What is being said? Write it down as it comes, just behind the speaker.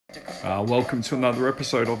Welcome to another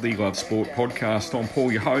episode of the Love Sport podcast. I'm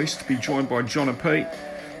Paul, your host, be joined by John and Pete.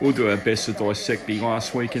 We'll do our best to dissect the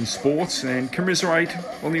last week in sports and commiserate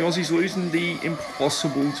on the Aussies losing the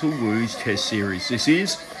impossible to lose Test series. This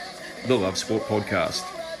is the Love Sport podcast.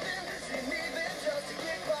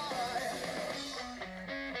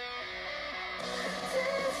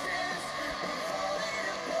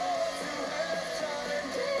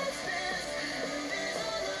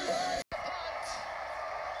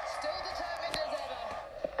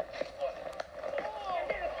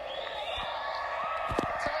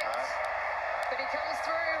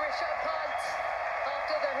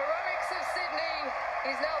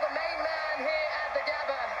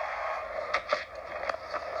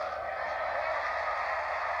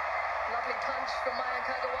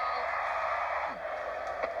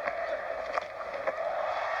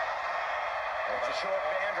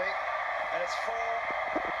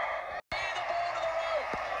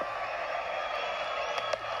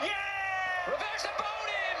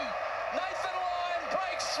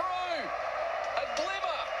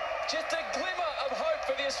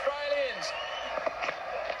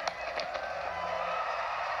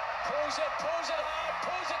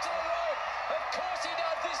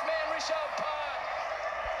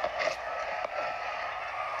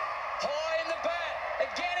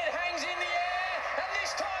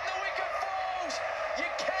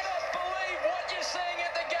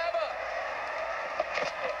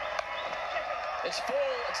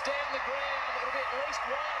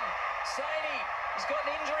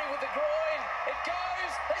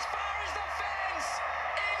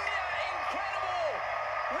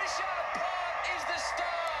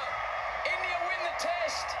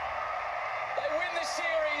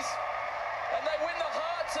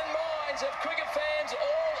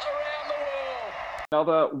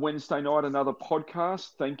 Another Wednesday night, another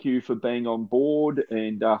podcast. Thank you for being on board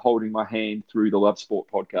and holding my hand through the Love Sport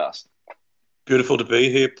podcast. Beautiful to be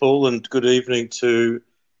here, Paul, and good evening to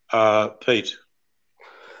Pete.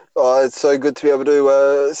 Oh, it's so good to be able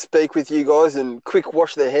to speak with you guys and quick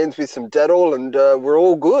wash their hands with some Dettol, and we're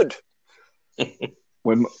all good.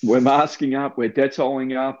 We're masking up, we're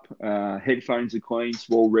Dettoling up, headphones are clean, so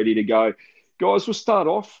we're all ready to go. Guys, we'll start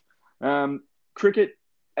off. Cricket.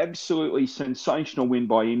 Absolutely sensational win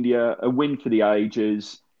by India, a win for the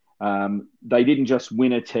ages. They didn't just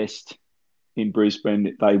win a test in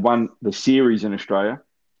Brisbane, they won the series in Australia.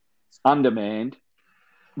 Undermanned.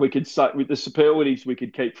 We could say, with the superlatives we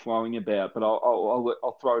could keep flowing about, but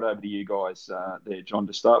I'll throw it over to you guys there, John,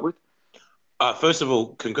 to start with. First of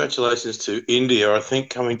all, congratulations to India. I think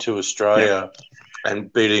coming to Australia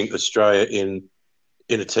and beating Australia in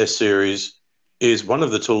a test series is one of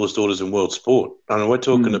the tallest orders in world sport. I mean, we're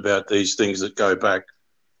talking about these things that go back,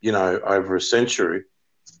 over a century,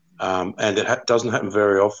 and it doesn't happen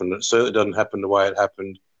very often. It certainly doesn't happen the way it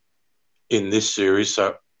happened in this series.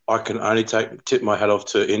 So I can only tip my hat off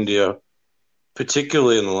to India,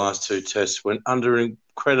 particularly in the last two tests when under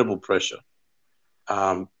incredible pressure.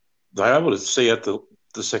 They were able to see out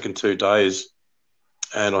the second 2 days,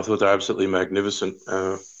 and I thought they were absolutely magnificent.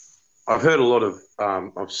 I've heard a lot of,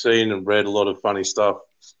 I've seen and read a lot of funny stuff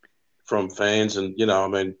from fans, and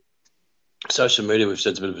social media we've said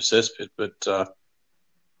it's a bit of a cesspit, but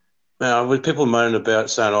now with people moaning about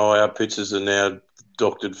saying, "Oh, our pitches are now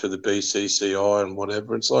doctored for the BCCI and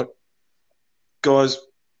whatever," it's like, guys,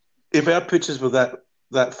 if our pitches were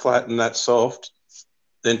that flat and that soft,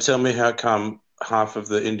 then tell me how come half of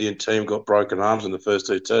the Indian team got broken arms in the first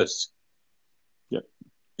two tests? Yep.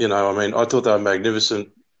 I thought they were magnificent.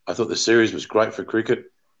 I thought the series was great for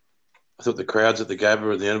cricket. I thought the crowds at the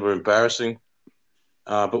Gabba at the end were embarrassing.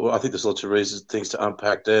 But I think there's lots of things to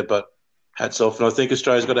unpack there. But hats off. And I think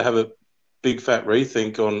Australia's got to have a big fat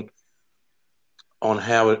rethink on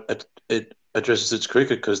how it addresses its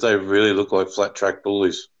cricket, because they really look like flat track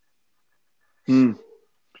bullies. For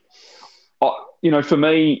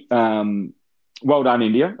me, well done,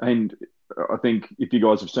 India. And I think if you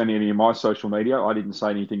guys have seen any of my social media, I didn't say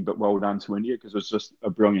anything but well done to India because it was just a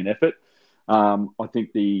brilliant effort. I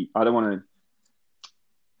think I don't want to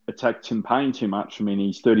attack Tim Payne too much. I mean,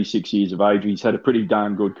 he's 36 years of age. He's had a pretty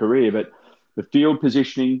darn good career, but the field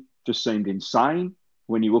positioning just seemed insane.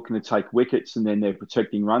 When you're looking to take wickets and then they're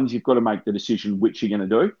protecting runs, you've got to make the decision which you're going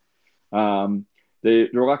to do. The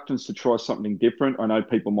reluctance to try something different. I know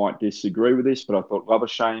people might disagree with this, but I thought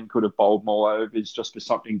Labuschagne could have bowled more overs just for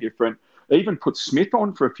something different. Even put Smith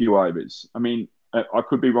on for a few overs. I mean, I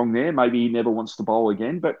could be wrong there. Maybe he never wants to bowl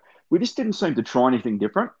again, but we just didn't seem to try anything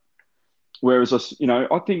different. Whereas,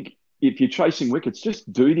 I think if you're chasing wickets,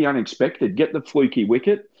 just do the unexpected. Get the fluky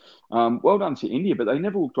wicket. Well done to India, but they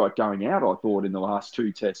never looked like going out, I thought, in the last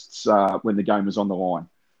two tests when the game was on the line.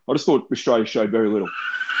 I just thought Australia showed very little.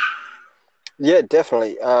 Yeah,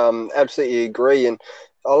 definitely. Absolutely agree. And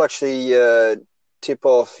I'll actually tip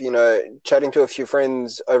off, chatting to a few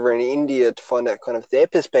friends over in India to find out kind of their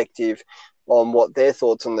perspective on what their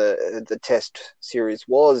thoughts on the test series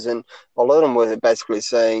was. And a lot of them were basically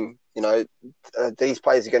saying, these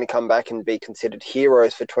players are going to come back and be considered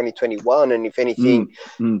heroes for 2021. And if anything,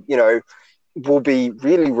 will be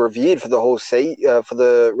really revered for the whole for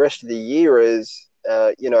the rest of the year as,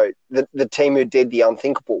 the team who did the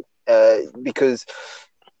unthinkable. Because,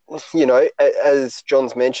 as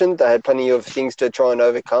John's mentioned, they had plenty of things to try and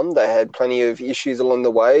overcome. They had plenty of issues along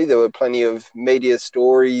the way. There were plenty of media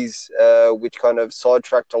stories which kind of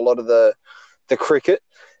sidetracked a lot of the cricket.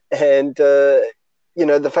 And,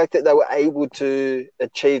 the fact that they were able to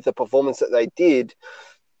achieve the performance that they did,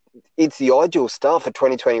 it's the ideal start for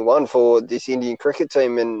 2021 for this Indian cricket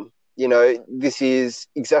team. And, this is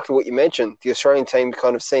exactly what you mentioned. The Australian team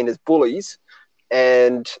kind of seen as bullies,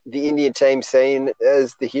 and the Indian team seen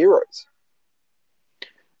as the heroes.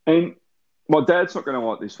 And my dad's not going to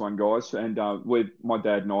like this one, guys. And my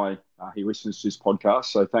dad and I, he listens to this podcast,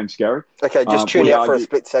 so thanks, Gary. Okay, just tune out for a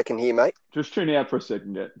split second here, mate. Just tune out for a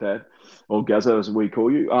second, Dad, or Gazza, as we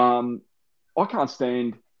call you. I can't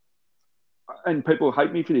stand, and people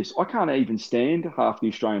hate me for this, I can't even stand half the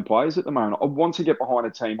Australian players at the moment. I want to get behind a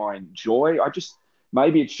team I enjoy.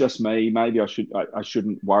 Maybe it's just me. Maybe I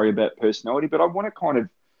shouldn't worry about personality, but I want to I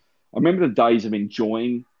remember the days of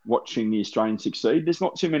enjoying watching the Australians succeed. There's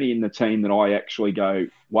not too many in the team that I actually go,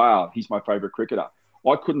 wow, he's my favourite cricketer.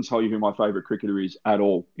 I couldn't tell you who my favourite cricketer is at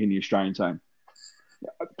all in the Australian team.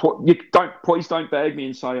 Please don't bag me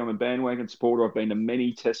and say I'm a bandwagon supporter. I've been to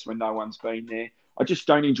many tests when no one's been there. I just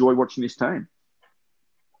don't enjoy watching this team.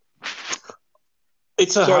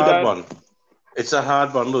 It's a hard one. It's a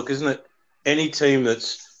hard one. Look, isn't it? Any team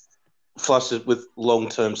that's flustered with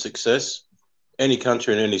long-term success, any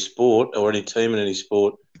country in any sport or any team in any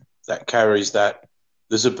sport that carries that,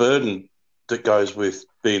 there's a burden that goes with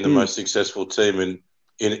being the most successful team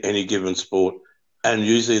in any given sport. And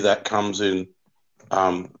usually that comes in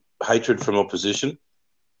hatred from opposition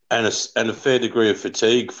and a fair degree of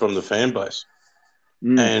fatigue from the fan base.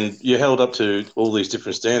 And you're held up to all these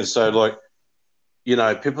different standards. So,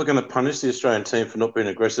 people are going to punish the Australian team for not being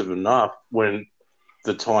aggressive enough when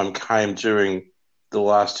the time came during the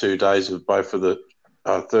last 2 days of both of the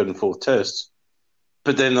third and fourth tests.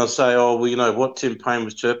 But then they'll say, oh, well, you know what? Tim Payne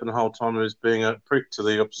was chirping the whole time he was being a prick to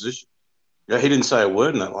the opposition. He didn't say a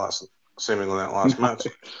word in that last match.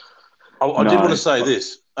 I did want to say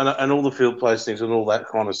this, and all the field place things and all that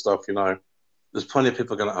kind of stuff, there's plenty of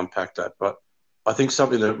people going to unpack that. But I think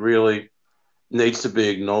something that really needs to be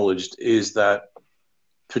acknowledged is that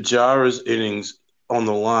Pujara's innings on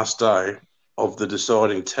the last day of the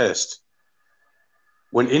deciding test,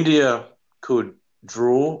 when India could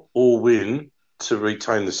draw or win to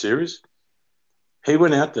retain the series, he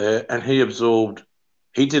went out there and he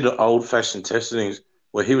did an old-fashioned test innings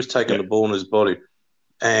where he was taking the ball in his body,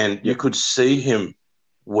 and you could see him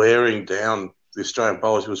wearing down the Australian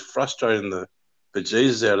bowlers. He was frustrating the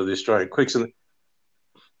bejesus out of the Australian quicks. And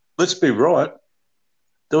let's be right,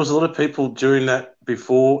 there was a lot of people during that,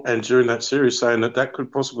 before and during that series, saying that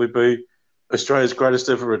could possibly be Australia's greatest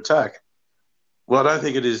ever attack. Well, I don't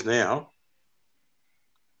think it is now,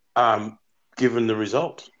 given the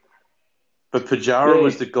result. But Pujara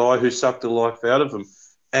was the guy who sucked the life out of him.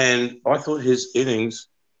 And I thought his innings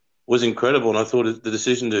was incredible, and I thought the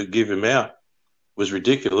decision to give him out was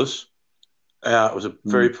ridiculous. It was a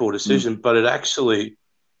very poor decision, but it actually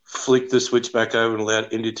flicked the switch back over and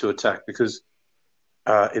allowed India to attack because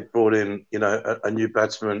it brought in, a new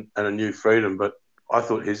batsman and a new freedom. But I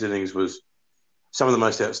thought his innings was some of the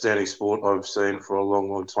most outstanding sport I've seen for a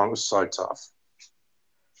long, long time. It was so tough.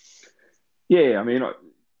 Yeah, I mean,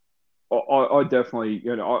 I definitely,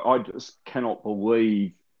 I just cannot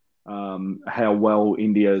believe how well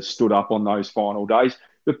India stood up on those final days.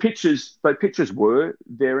 The pitches were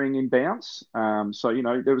varying in bounce. So,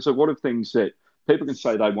 there was a lot of things that people can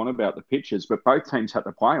say they want about the pitches, but both teams had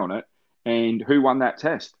to play on it. And who won that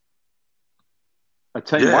test? A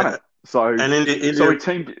team won it. So, and India so a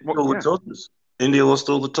team all the tosses. India lost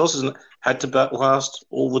all the tosses and had to bat last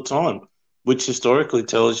all the time, which historically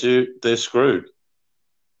tells you they're screwed.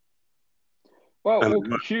 Well,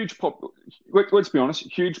 let's be honest,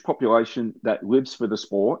 huge population that lives for the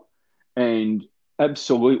sport and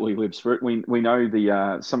absolutely lives for it. We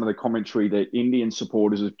know some of the commentary that Indian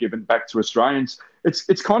supporters have given back to Australians.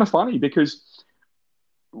 It's kind of funny because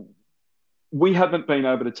we haven't been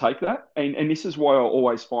able to take that. And this is why I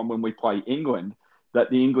always find when we play England that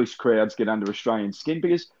the English crowds get under Australian skin,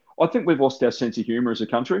 because I think we've lost our sense of humour as a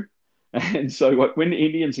country. And so like, when the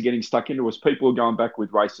Indians are getting stuck into us, people are going back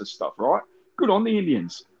with racist stuff, right? Good on the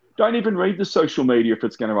Indians. Don't even read the social media if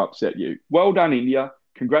it's going to upset you. Well done, India.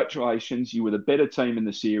 Congratulations. You were the better team in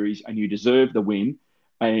the series and you deserve the win.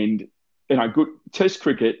 And, good Test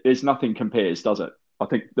cricket, there's nothing compares, does it? I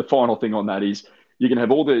think the final thing on that is you can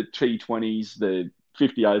have all the T20s, the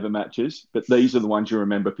 50 over matches, but these are the ones you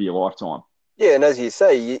remember for your lifetime. Yeah, and as you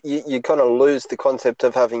say, you kind of lose the concept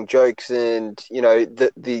of having jokes and,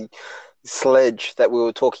 the sledge that we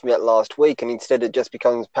were talking about last week, and instead it just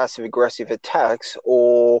becomes passive-aggressive attacks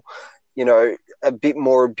or, a bit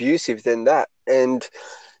more abusive than that. And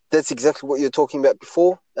that's exactly what you're talking about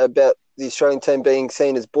before, about the Australian team being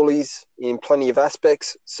seen as bullies in plenty of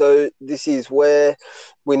aspects. So this is where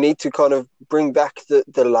we need to kind of bring back the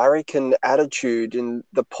larrikin attitude and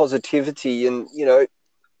the positivity and,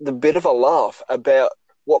 the bit of a laugh about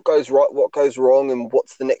what goes right, what goes wrong, and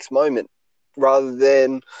what's the next moment, rather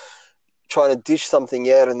than trying to dish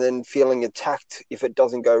something out and then feeling attacked if it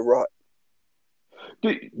doesn't go right.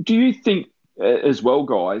 Do you think, as well,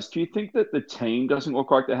 guys, do you think that the team doesn't look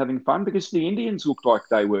like they're having fun? Because the Indians looked like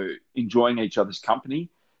they were enjoying each other's company.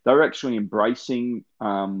 They were actually embracing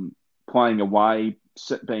playing away,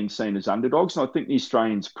 being seen as underdogs. And I think the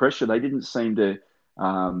Australians' pressure, they didn't seem to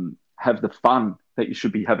have the fun that you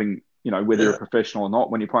should be having, whether you're a professional or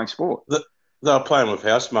not when you're playing sport. They were playing with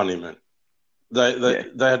house money, man. They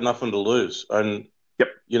had nothing to lose. And,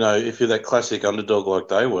 if you're that classic underdog like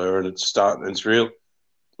they were and it's real,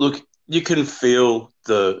 look, you can feel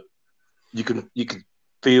you can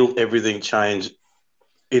feel everything change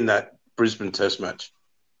in that Brisbane Test match.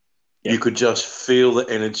 Yeah. You could just feel the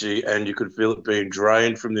energy and you could feel it being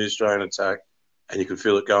drained from the Australian attack and you could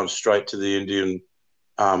feel it going straight to the Indian,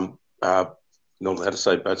 not how to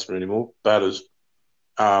say batsmen anymore, batters.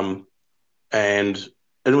 And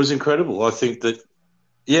it was incredible. I think that,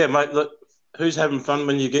 yeah, mate, look, who's having fun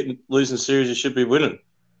when you're losing series? You should be winning.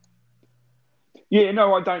 Yeah,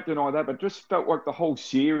 no, I don't deny that, but just felt like the whole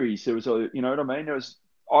series, there was you know what I mean?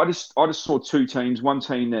 I just saw two teams, one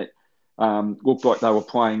team that looked like they were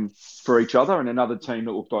playing for each other and another team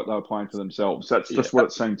that looked like they were playing for themselves. That's just what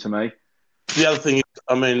it seemed to me. The other thing is,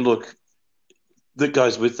 look, that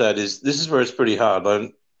goes with that is this is where it's pretty hard.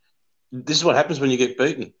 This is what happens when you get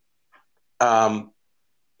beaten.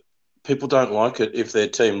 People don't like it if their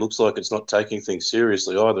team looks like it's not taking things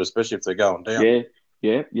seriously either, especially if they're going down.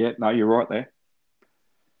 Yeah. No, you're right there.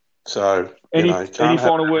 So, any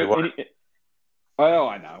final word?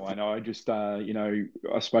 I know. I just, I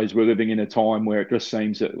suppose we're living in a time where it just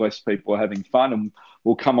seems that less people are having fun, and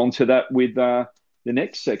we'll come on to that with the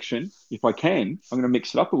next section. If I can, I'm going to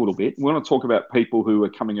mix it up a little bit. We want to talk about people who are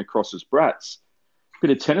coming across as brats.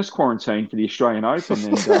 Bit of tennis quarantine for the Australian Open.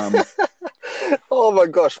 And, oh my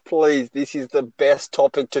gosh, please. This is the best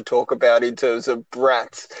topic to talk about in terms of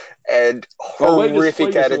brats and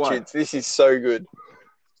horrific attitudes. This is so good.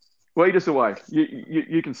 Lead us away.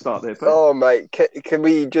 You can start there, Pete. Oh, mate. Can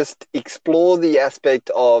we just explore the aspect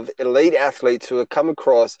of elite athletes who have come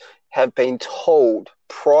across, have been told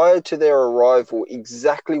prior to their arrival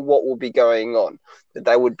exactly what will be going on? That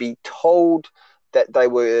they would be told that they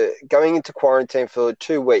were going into quarantine for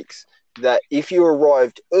 2 weeks, that if you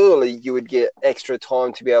arrived early, you would get extra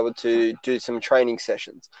time to be able to do some training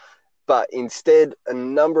sessions. But instead, a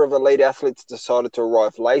number of elite athletes decided to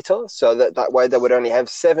arrive later, so that way they would only have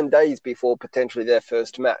 7 days before potentially their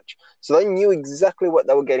first match. So they knew exactly what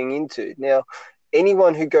they were getting into. Now,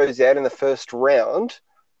 anyone who goes out in the first round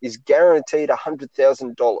is guaranteed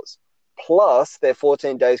 $100,000, plus their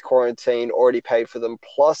 14 days quarantine already paid for them,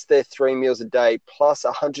 plus their 3 meals a day, plus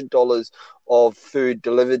 $100 of food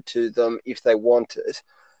delivered to them if they want it.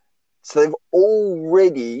 So they've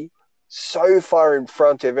already so far in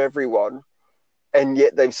front of everyone, and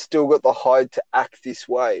yet they've still got the hide to act this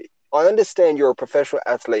way. I understand you're a professional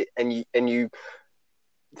athlete and you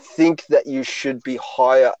think that you should be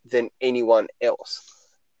higher than anyone else,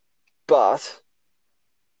 but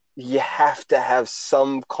you have to have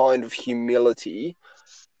some kind of humility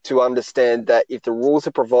to understand that if the rules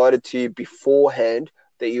are provided to you beforehand,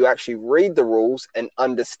 that you actually read the rules and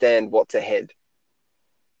understand what's ahead.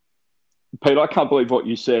 Pete, I can't believe what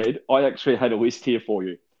you said. I actually had a list here for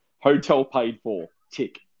you. Hotel paid for,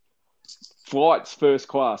 tick. Flights first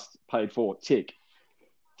class paid for, tick.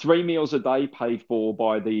 3 meals a day paid for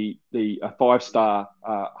by the 5-star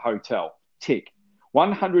hotel, tick.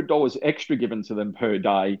 $100 extra given to them per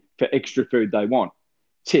day for extra food they want,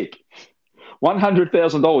 tick.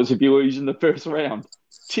 $100,000 if you lose in the first round,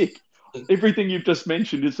 tick. everything you've just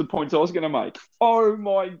mentioned is the points I was going to make. Oh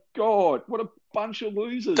my God, what a bunch of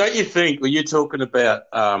losers! Don't you think when you're talking about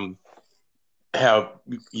how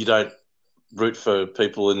you don't root for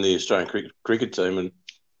people in the Australian cricket team, and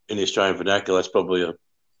in the Australian vernacular, that's probably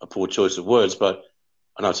a poor choice of words, but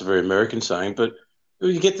I know it's a very American saying, but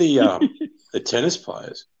you get the tennis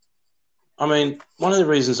players. I mean, one of the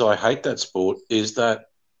reasons I hate that sport is that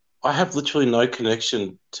I have literally no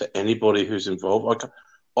connection to anybody who's involved.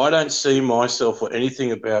 I don't see myself or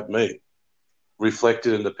anything about me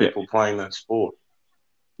reflected in the people playing that sport.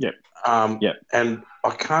 Yeah. And I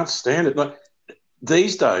can't stand it. Like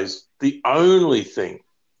these days, the only thing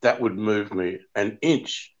that would move me an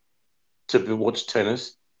inch to watch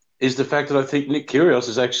tennis is the fact that I think Nick Kyrgios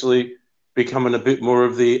is actually becoming a bit more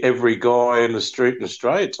of the every guy in the street in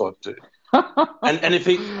Australia type dude. and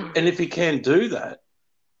if he can do that,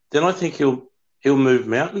 then I think he'll move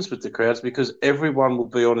mountains with the crowds because everyone will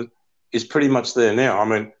be on it, is pretty much there now. I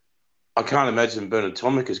mean, I can't imagine Bernard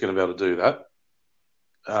Tomic is going to be able to do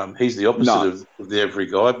that. He's the opposite of the every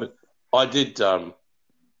guy, but I did. I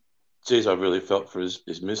really felt for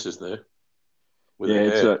his missus there. But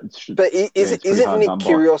isn't Nick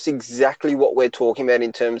Kyrgios exactly what we're talking about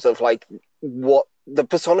in terms of like what the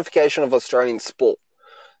personification of Australian sport,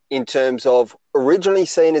 in terms of originally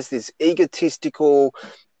seen as this egotistical,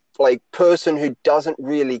 like person who doesn't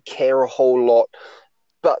really care a whole lot,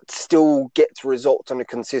 but still gets results on a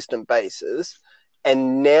consistent basis,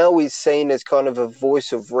 and now is seen as kind of a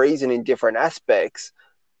voice of reason in different aspects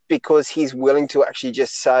because he's willing to actually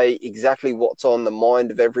just say exactly what's on the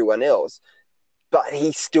mind of everyone else, but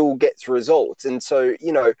he still gets results. And so,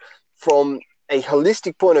 from a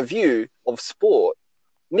holistic point of view of sport,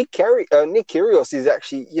 Nick Kyrgios is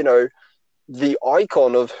actually, the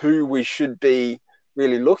icon of who we should be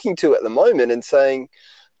really looking to at the moment and saying,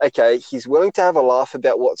 okay, he's willing to have a laugh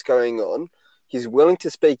about what's going on. He's willing to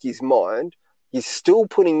speak his mind. He's still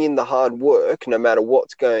putting in the hard work no matter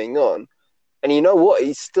what's going on. And you know what?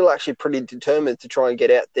 He's still actually pretty determined to try and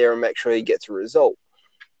get out there and make sure he gets a result.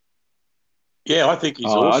 Yeah, I think he's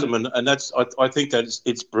awesome. And that's, I think that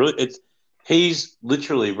it's brilliant. He's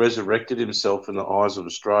literally resurrected himself in the eyes of the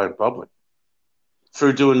Australian public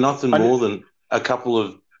through doing nothing more than a couple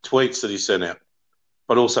of tweets that he sent out.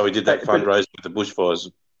 But also he did that fundraiser with the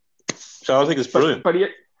bushfires. So I think it's brilliant. But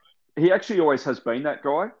he actually always has been that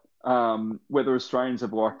guy, whether Australians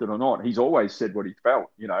have liked it or not. He's always said what he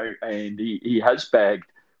felt, and he has bagged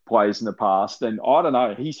players in the past. And I don't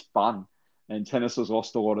know, he's fun. And tennis has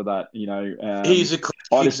lost a lot of that, He's a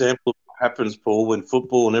classic example of what happens, Paul, in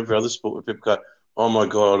football and every other sport where people go, oh, my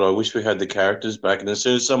God, I wish we had the characters back. And as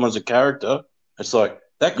soon as someone's a character, it's like,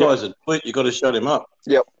 that guy's a twit. You've got to shut him up.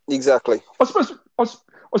 Yep, exactly. I suppose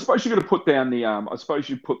you're going to put down I suppose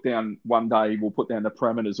you put down one day, we'll put down the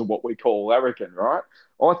parameters of what we call arrogant, right?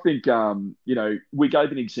 I think, we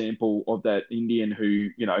gave an example of that Indian who,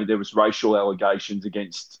 there was racial allegations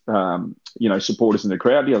against, supporters in the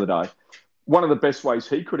crowd the other day. One of the best ways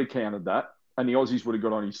he could have countered that, and the Aussies would have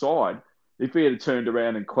got on his side, if he had turned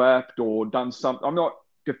around and clapped or done something. I'm not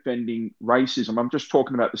defending racism. I'm just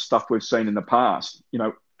talking about the stuff we've seen in the past.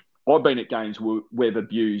 I've been at games where we've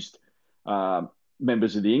abused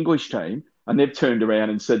members of the English team, and they've turned around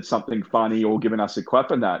and said something funny or given us a clap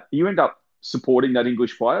and that. You end up supporting that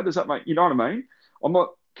English player. Does that make, you know what I mean? I'm not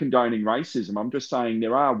condoning racism. I'm just saying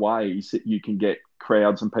there are ways that you can get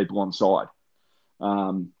crowds and people on side.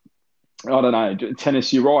 I don't know.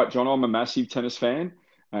 Tennis, you're right, John. I'm a massive tennis fan,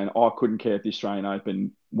 and I couldn't care if the Australian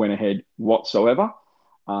Open went ahead whatsoever.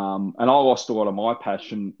 And I lost a lot of my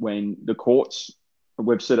passion when the courts,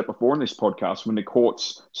 we've said it before in this podcast, when the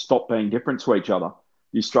courts stopped being different to each other.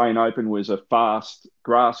 The Australian Open was a fast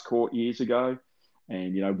grass court years ago,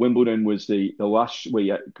 and, Wimbledon was the lush, we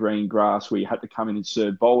had green grass where you had to come in and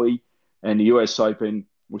serve volley, and the US Open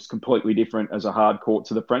was completely different as a hard court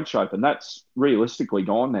to the French Open. That's realistically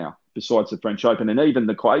gone now, besides the French Open, and even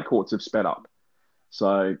the clay courts have sped up.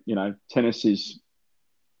 So, tennis is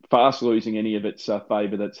fast losing any of its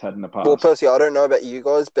favour that's had in the past. Well, Percy, I don't know about you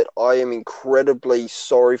guys, but I am incredibly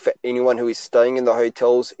sorry for anyone who is staying in the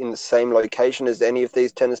hotels in the same location as any of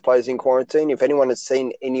these tennis players in quarantine. If anyone has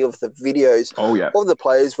seen any of the videos of the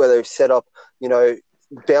players where they've set up,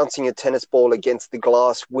 bouncing a tennis ball against the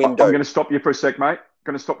glass window. I'm going to stop you for a sec, mate.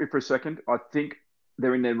 I think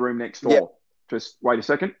they're in their room next door. Yep. Just wait a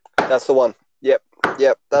second. That's the one. Yep,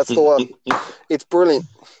 that's the one. It's brilliant.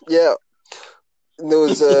 Yeah. There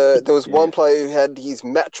was one player who had his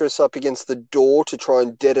mattress up against the door to try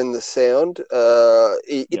and deaden the sound.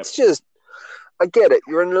 It's just, I get it.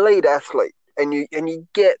 You're an elite athlete. and you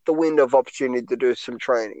get the window of opportunity to do some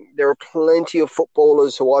training. There are plenty of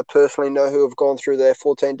footballers who I personally know who have gone through their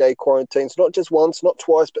 14-day quarantines, not just once, not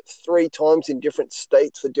twice, but 3 times in different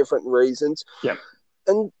states for different reasons. Yeah.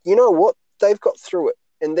 And you know what? They've got through it.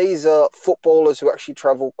 And these are footballers who actually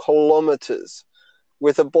travel kilometres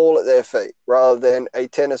with a ball at their feet rather than a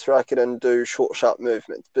tennis racket and do short, sharp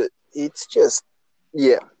movements. But it's just,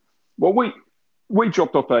 yeah. Well, we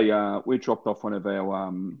dropped off one of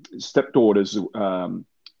our stepdaughters'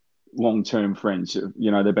 long-term friends.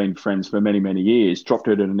 You know, they've been friends for many, many years. Dropped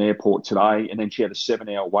her at an airport today, and then she had a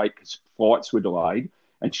 7-hour wait because flights were delayed,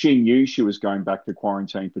 and she knew she was going back to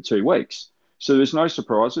quarantine for 2 weeks. So there's no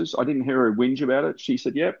surprises. I didn't hear her whinge about it. She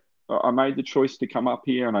said, "Yep, I made the choice to come up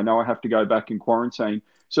here, and I know I have to go back in quarantine."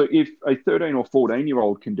 So if a 13 or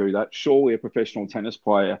 14-year-old can do that, surely a professional tennis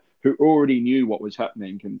player who already knew what was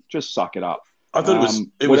happening can just suck it up. I thought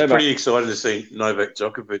it was pretty exciting to see Novak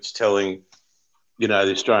Djokovic telling, you know,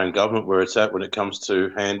 the Australian government where it's at when it comes to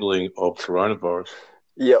handling of coronavirus.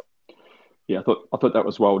 Yep. Yeah, I thought that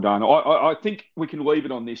was well done. I think we can leave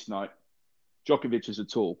it on this note. Djokovic is a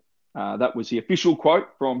tool. That was the official quote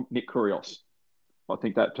from Nick Kyrgios. I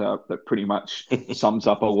think that pretty much sums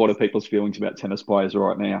up a lot of people's feelings about tennis players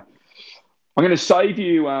right now. I'm going to save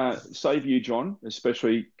you, John,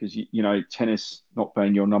 especially because you know tennis not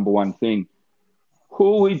being your number one thing.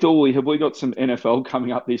 Holy dooly, have we got some NFL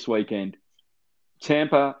coming up this weekend?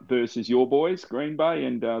 Tampa versus your boys, Green Bay,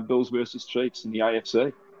 and Bills versus Chiefs in the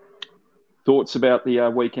AFC. Thoughts about the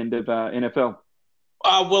weekend of NFL?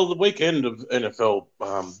 Well, the weekend of NFL,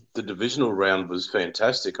 the divisional round was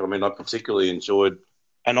fantastic. I mean, I particularly enjoyed,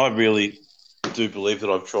 and I really do believe that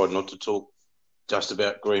I've tried not to talk just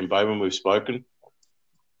about Green Bay when we've spoken.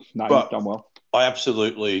 No, you've done well. I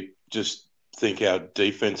absolutely just think our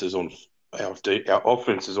defense is on, our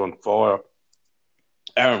offense is on fire.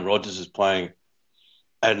 Aaron Rodgers is playing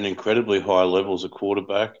at an incredibly high level as a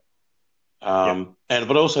quarterback. But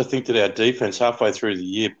I also think that our defense, halfway through the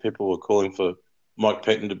year, people were calling for Mike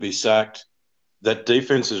Pettin to be sacked. That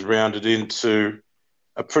defense is rounded into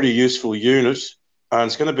a pretty useful unit. And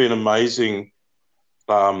it's going to be an amazing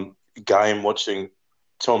game watching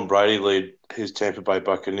Tom Brady lead his Tampa Bay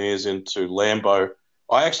Buccaneers into Lambeau.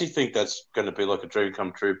 I actually think that's going to be like a dream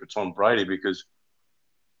come true for Tom Brady because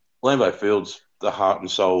Lambeau Field's the heart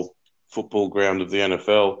and soul football ground of the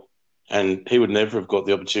NFL, and he would never have got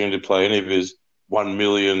the opportunity to play any of his 1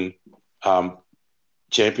 million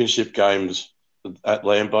championship games at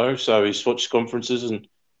Lambeau. So he switched conferences, and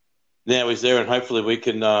now he's there, and hopefully we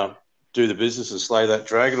can do the business and slay that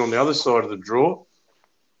dragon. On the other side of the draw,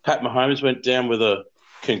 Pat Mahomes went down with a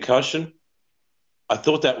concussion. I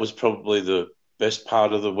thought that was probably the best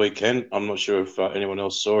part of the weekend. I'm not sure if anyone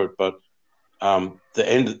else saw it, but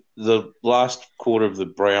the last quarter of the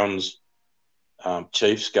Browns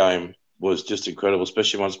Chiefs game was just incredible,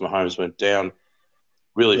 especially once Mahomes went down.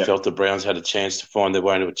 Really felt the Browns had a chance to find their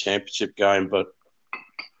way into a championship game, but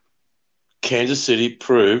Kansas City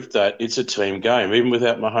proved that it's a team game. Even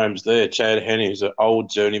without Mahomes there, Chad Henne, who's an old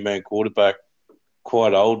journeyman quarterback,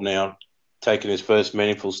 quite old now, taking his first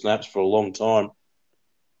meaningful snaps for a long time.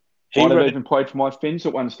 He might have even played for my Fins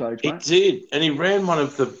at one stage, mate. He did, and he ran one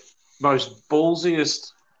of the most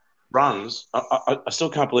ballsiest runs. I still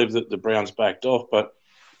can't believe that the Browns backed off, but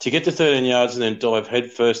to get to 13 yards and then dive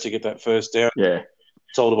head first to get that first down,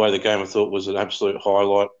 sold away the game, I thought was an absolute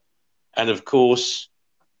highlight. And, of course,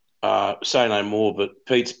 say no more, but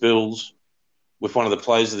Pete's Bills, with one of the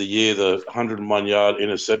plays of the year, the 101-yard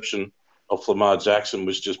interception of Lamar Jackson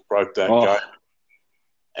was just broke that game.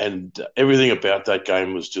 And everything about that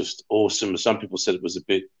game was just awesome. Some people said it was a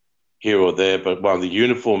bit here or there, but the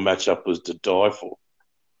uniform matchup was to die for.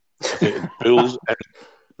 I think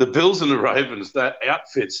the Bills and the Ravens, that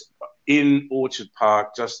outfits in Orchard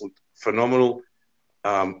Park just looked phenomenal.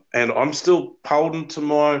 And I'm still holding to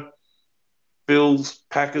my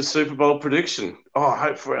Bills-Packers Super Bowl prediction. I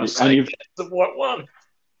hope for our sake that's the right one.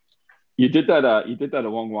 You did that. You did that a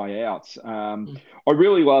long way out. I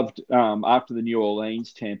really loved after the New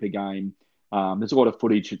Orleans Tampa game. There's a lot of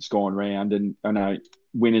footage that's gone around, and I know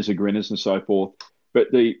winners are grinners and so forth.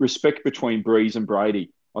 But the respect between Breeze and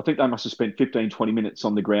Brady, I think they must have spent 15, 20 minutes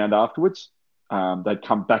on the ground afterwards. They'd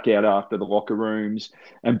come back out after the locker rooms,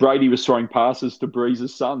 and Brady was throwing passes to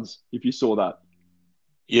Breeze's sons. If you saw that,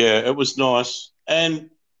 yeah, it was nice.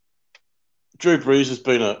 And Drew Brees has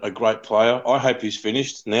been a great player. I hope he's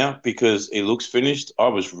finished now because he looks finished. I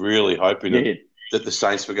was really hoping that the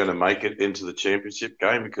Saints were going to make it into the championship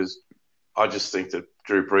game because I just think that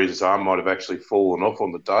Drew Brees' arm might have actually fallen off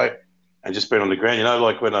on the day and just been on the ground. You know,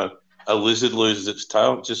 like when a lizard loses its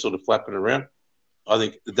tail, it's just sort of flapping around. I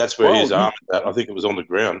think that's where Well, his arm is at. I think it was on the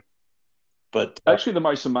ground. But actually, the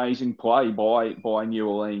most amazing play by New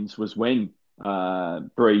Orleans was when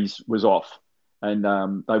Breeze was off, and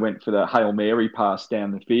they went for the Hail Mary pass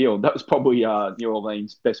down the field. That was probably New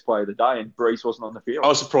Orleans' best play of the day, and Breeze wasn't on the field. I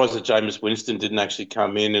was surprised that Jameis Winston didn't actually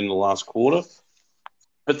come in the last quarter.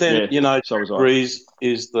 But then, so was I. Breeze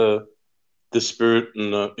is the spirit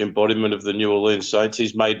and the embodiment of the New Orleans Saints.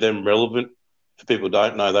 He's made them relevant. For people who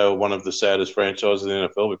don't know, they were one of the saddest franchises in the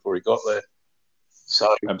NFL before he got there.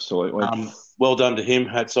 So, absolutely, well done to him.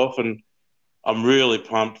 Hats off, and I'm really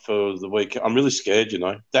pumped for the week. I'm really scared,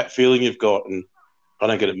 that feeling you've got, and I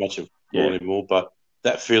don't get it much of anymore. But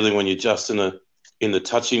that feeling when you're just in the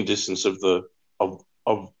touching distance of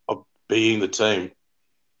being the team.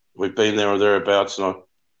 We've been there or thereabouts, and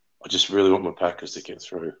I just really want my Packers to get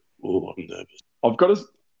through. Oh, I'm nervous.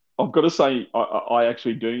 I've got to say, I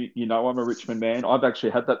actually do. I'm a Richmond man. I've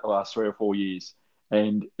actually had that the last 3 or 4 years.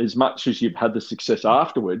 And as much as you've had the success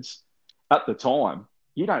afterwards, at the time,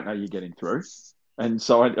 you don't know you're getting through. And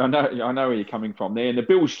so I know where you're coming from there. And the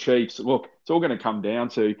Bills Chiefs, look, it's all going to come down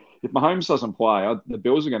to if Mahomes doesn't play, the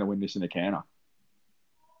Bills are going to win this in a counter.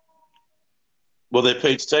 Well, they're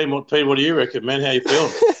Pete's team. Pete, what do you reckon, man? How you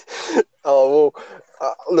feeling?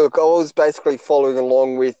 Look, I was basically following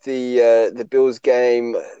along with the Bills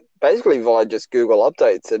game basically via just Google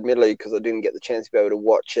updates, admittedly, because I didn't get the chance to be able to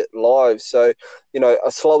watch it live. So,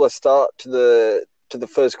 a slower start to the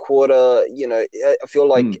first quarter. I feel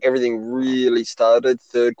like everything really started.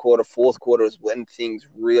 Third quarter, fourth quarter is when things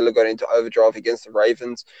really got into overdrive against the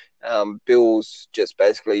Ravens. Bills just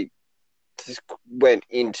basically went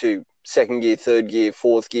into second gear, third gear,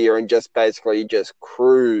 fourth gear, and just basically just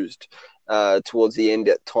cruised towards the end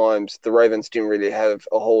at times. The Ravens didn't really have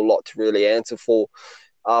a whole lot to really answer for.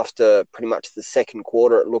 After pretty much the second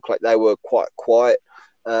quarter, it looked like they were quite quiet.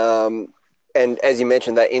 And as you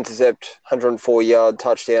mentioned, that intercept, 104-yard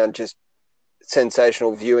touchdown, just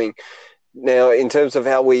sensational viewing. Now, in terms of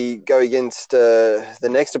how we go against the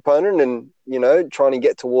next opponent and, trying to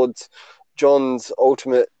get towards John's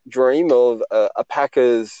ultimate dream of a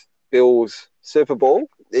Packers-Bills Super Bowl,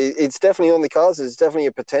 it's definitely on the cards. It's definitely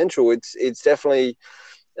a potential. It's definitely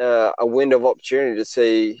a window of opportunity to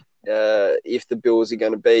see if the Bills are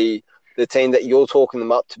going to be the team that you're talking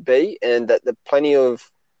them up to be, and that there's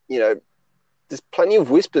plenty of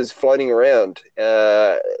whispers floating around,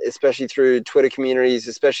 especially through Twitter communities,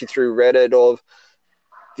 especially through Reddit, of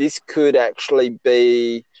this could actually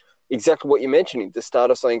be exactly what you're mentioning, the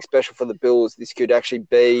start of something special for the Bills. This could actually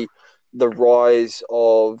be the rise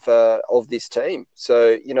of this team.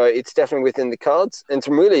 So, it's definitely within the cards. And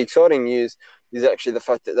some really exciting news is actually the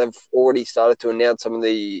fact that they've already started to announce some of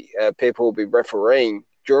the people who will be refereeing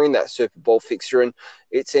during that Super Bowl fixture. And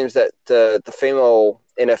it seems that the female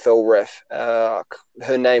NFL ref,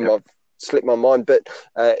 her name, I've slipped my mind, but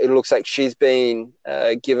it looks like she's been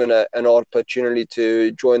given an opportunity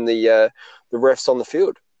to join the refs on the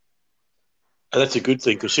field. And that's a good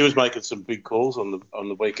thing, because she was making some big calls on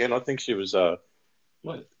the weekend. I think she was in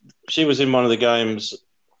one of the games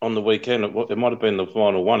on the weekend. It might have been the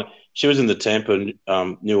final one. She was in the Tampa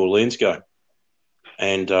New Orleans game,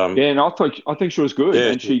 and and I think she was good.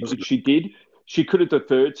 Yeah, and she did. She could have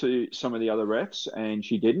deferred to some of the other refs, and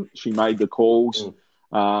she didn't. She made the calls,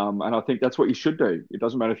 and I think that's what you should do. It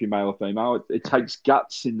doesn't matter if you're male or female. It takes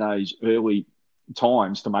guts in those early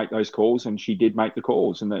times to make those calls, and she did make the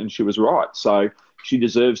calls, and she was right. So she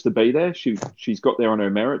deserves to be there. She's got there on her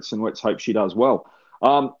merits, and let's hope she does well.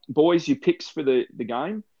 Boys, your picks for the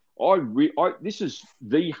game. This is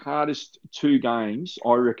the hardest 2 games,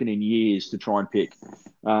 I reckon, in years to try and pick.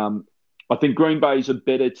 I think Green Bay's a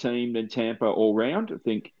better team than Tampa all round. I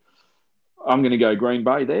think I'm going to go Green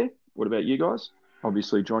Bay there. What about you guys?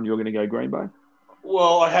 Obviously, John, you're going to go Green Bay.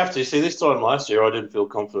 Well, I have to. See, this time last year, I didn't feel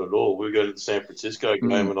confident at all. We were going to the San Francisco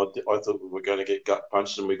game, and I thought we were going to get gut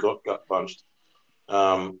punched, and we got gut punched.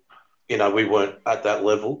 We weren't at that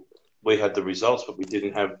level. We had the results, but we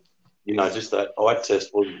didn't have, just that eye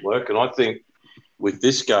test wouldn't work. And I think with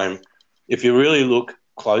this game, if you really look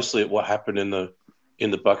closely at what happened in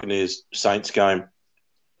the Buccaneers Saints game,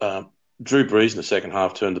 Drew Brees in the second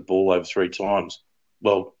half turned the ball over 3 times.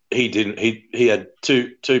 Well, he didn't. He had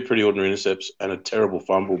two pretty ordinary intercepts and a terrible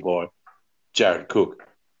fumble by Jared Cook.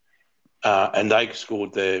 And they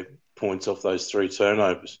scored their points off those 3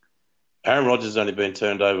 turnovers. Aaron Rodgers has only been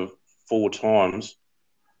turned over 4 times.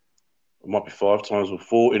 It might be 5 times, with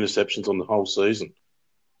 4 interceptions on the whole season.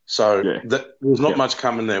 So there's not much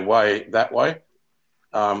coming their way that way.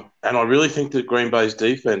 And I really think that Green Bay's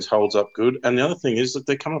defense holds up good. And the other thing is that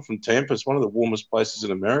they're coming from Tampa. It's one of the warmest places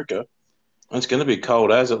in America. And it's going to be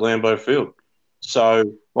cold as at Lambeau Field.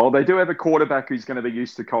 So, well, they do have a quarterback who's going to be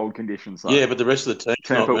used to cold conditions, though. yeah, but the rest of the team's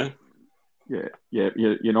Tampa, not, man. Yeah,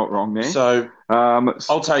 you're not wrong there. So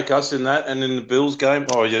I'll take us in that, and in the Bills game.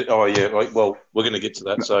 Oh yeah. Well, we're going to get to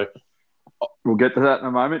that. So we'll get to that in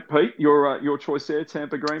a moment. Pete, your choice there,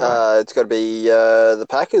 Tampa, Green Bay. It's got to be the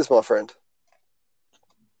Packers, my friend.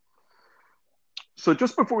 So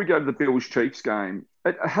just before we go to the Bills-Chiefs game,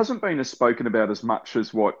 it hasn't been spoken about as much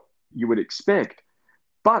as what you would expect.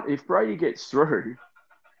 But if Brady gets through,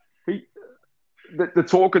 the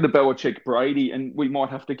talk of the Belichick-Brady, and we might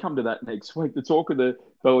have to come to that next week, the talk of the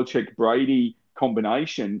Belichick-Brady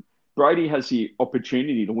combination, Brady has the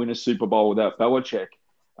opportunity to win a Super Bowl without Belichick.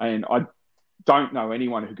 And I don't know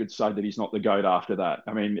anyone who could say that he's not the GOAT after that.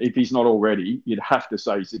 I mean, if he's not already, you'd have to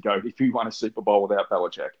say he's the GOAT if he won a Super Bowl without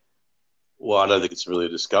Belichick. Well, I don't think it's really a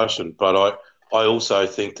discussion, but I also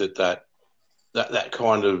think that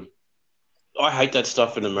kind of – I hate that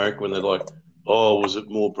stuff in America when they're like, oh, was it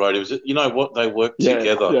more Brady? Was it? You know what? They worked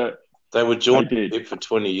together. Yeah, they were joint hip for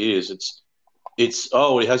 20 years. It's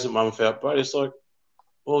he hasn't won without Brady. It's like,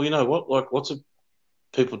 well, you know what? Like lots of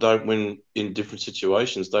people don't win in different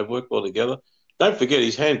situations. They work well together. Don't forget,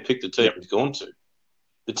 he's handpicked the team he's gone to.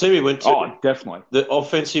 The team he went to. Oh, definitely. The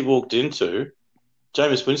offense he walked into –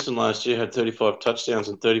 Jameis Winston last year had 35 touchdowns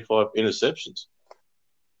and 35 interceptions.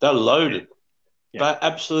 They're loaded. Yeah. They're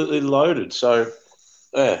absolutely loaded. So,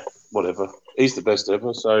 whatever. He's the best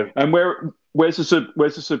ever. So, and where's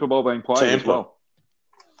the Super Bowl being played Tampa. As well?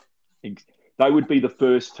 They would be the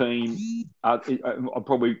first team. I'm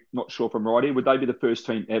probably not sure if I'm right here. Would they be the first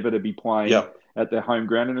team ever to be playing at their home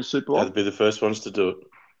ground in a Super Bowl? They'd be the first ones to do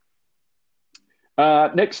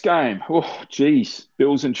it. Next game. Oh, geez.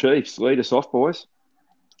 Bills and Chiefs. Lead us off, boys.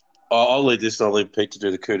 I'll lead this and I'll leave Pete to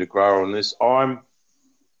do the coup de grace on this.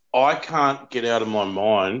 I can't get out of my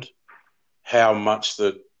mind how much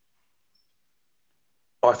that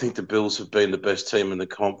I think the Bills have been the best team in the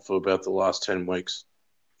comp for about the last 10 weeks.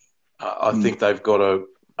 I think they've got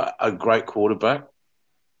a great quarterback.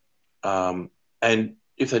 And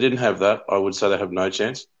if they didn't have that, I would say they have no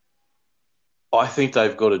chance. I think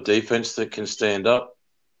they've got a defense that can stand up.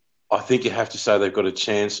 I think you have to say they've got a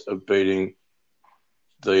chance of beating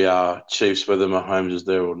the Chiefs, whether Mahomes is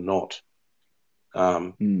there or not.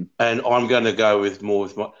 And I'm going to go with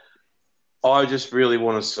my. I just really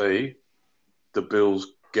want to see the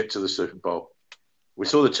Bills get to the Super Bowl. We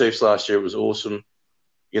saw the Chiefs last year; it was awesome.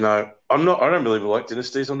 You know, I don't really like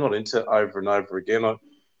dynasties. I'm not into over and over again.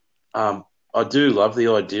 I do love the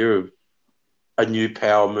idea of a new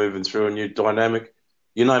power moving through, a new dynamic.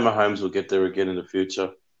 You know, Mahomes will get there again in the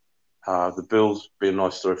future. The Bills be a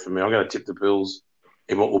nice story for me. I'm going to tip the Bills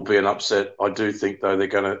in what will be an upset. I do think, though, they're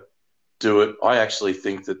going to do it. I actually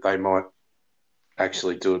think that they might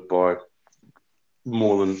actually do it by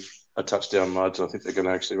more than a touchdown margin. I think they're going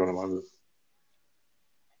to actually run them over.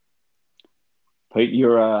 Pete,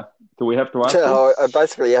 do we have to ask? I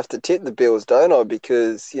basically have to tip the Bills, don't I?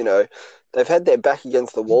 Because, you know, they've had their back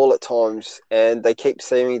against the wall at times and they keep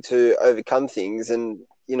seeming to overcome things. And,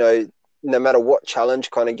 you know, no matter what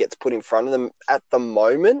challenge kind of gets put in front of them at the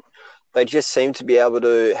moment, they just seem to be able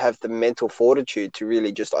to have the mental fortitude to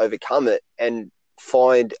really just overcome it and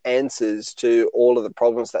find answers to all of the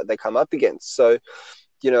problems that they come up against. So,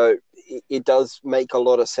 you know, it does make a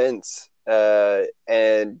lot of sense.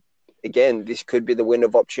 And again, this could be the window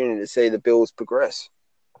of opportunity to see the Bills progress.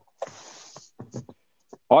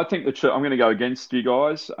 I think I'm going to go against you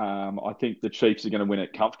guys. I think the Chiefs are going to win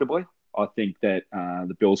it comfortably. I think that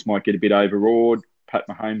the Bills might get a bit overawed. Pat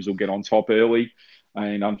Mahomes will get on top early.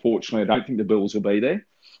 And unfortunately, I don't think the Bills will be there.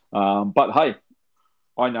 But, hey,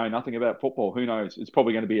 I know nothing about football. Who knows? It's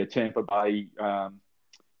probably going to be a Tampa Bay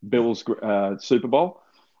Bills Super Bowl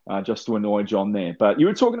just to annoy John there. But you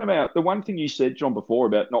were talking about the one thing you said, John, before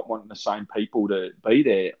about not wanting the same people to be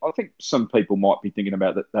there. I think some people might be thinking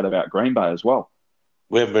about that about Green Bay as well.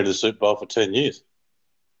 We haven't been to the Super Bowl for 10 years.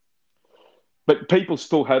 But people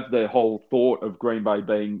still have the whole thought of Green Bay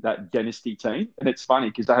being that dynasty team. And it's funny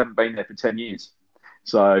because they haven't been there for 10 years.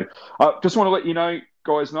 So I just want to let you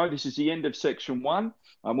guys know, this is the end of section 1.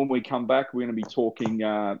 When we come back, we're going to be talking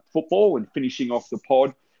football and finishing off the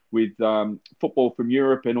pod with football from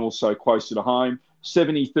Europe and also closer to home.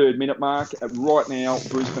 73rd minute mark. Right now,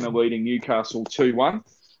 Brisbane are leading Newcastle 2-1.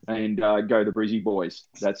 And go the Brizzy boys.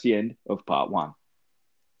 That's the end of part 1.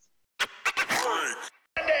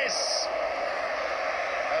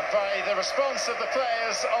 By the response of the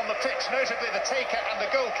players on the pitch, notably the taker and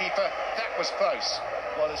the goalkeeper, that was close.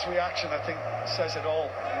 Well, his reaction, I think, says it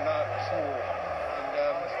all in that four.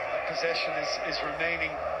 And possession is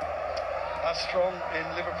remaining as strong in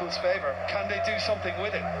Liverpool's favour. Can they do something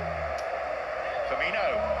with it?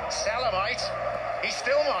 Firmino, Salah might. He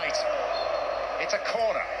still might. It's a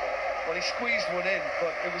corner. Well, he squeezed one in,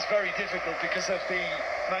 but it was very difficult because of the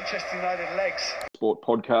Manchester United legs. Sport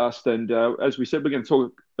podcast, and as we said, we're going to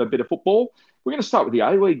talk a bit of football. We're going to start with the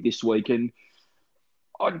A-League this week, and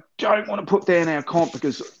I don't want to put down our comp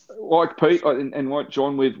because, like Pete and like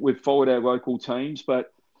John, we've followed our local teams,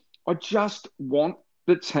 but I just want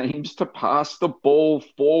the teams to pass the ball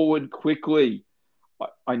forward quickly.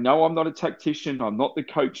 I know I'm not a tactician. I'm not the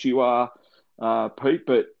coach you are, Pete,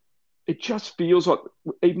 but it just feels like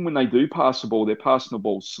even when they do pass the ball, they're passing the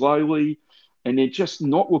ball slowly and they're just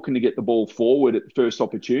not looking to get the ball forward at the first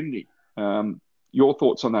opportunity. Your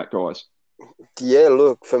thoughts on that, guys? Yeah,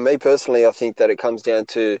 look, for me personally, I think that it comes down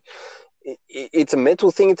to it's a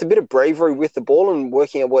mental thing. It's a bit of bravery with the ball and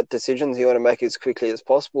working out what decisions you want to make as quickly as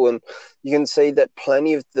possible. And you can see that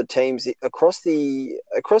plenty of the teams across the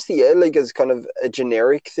A League is kind of a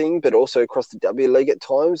generic thing, but also across the W League at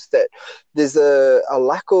times, that there's a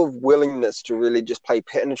lack of willingness to really just play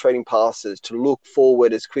penetrating passes, to look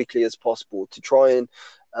forward as quickly as possible, to try and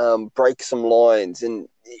break some lines and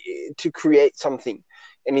to create something.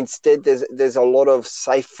 And instead, there's a lot of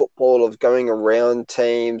safe football of going around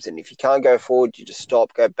teams. And if you can't go forward, you just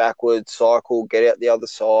stop, go backwards, cycle, get out the other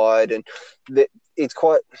side. And it's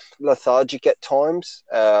quite lethargic at times.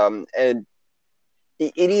 And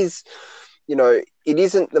it is, it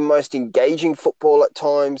isn't the most engaging football at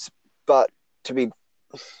times. But to be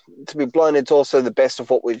blunt, it's also the best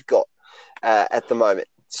of what we've got at the moment.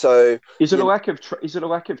 So is it a lack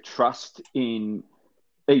of trust in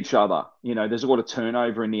each other? There's a lot of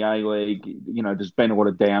turnover in the A-League. There's been a lot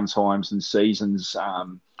of downtimes and seasons,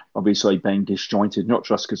 obviously being disjointed, not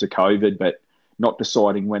just because of COVID, but not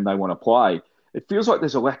deciding when they want to play. It feels like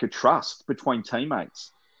there's a lack of trust between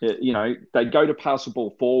teammates. They go to pass the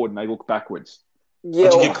ball forward and they look backwards.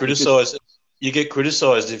 Yeah, you get criticised. You get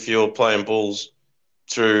criticised if you're playing balls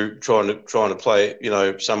through trying to play,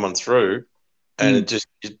 someone through, and it just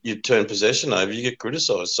you turn possession over. You get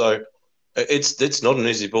criticised. So it's not an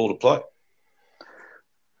easy ball to play.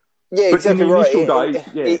 Yeah, exactly right.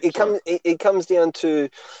 It comes down to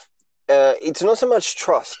it's not so much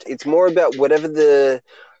trust. It's more about whatever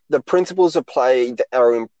the principles of play that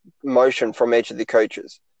are in motion from each of the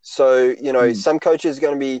coaches. So, some coaches are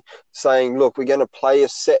going to be saying, look, we're going to play a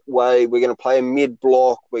set way. We're going to play a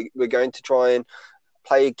mid-block. We're going to try and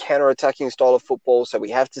play a counter-attacking style of football. So we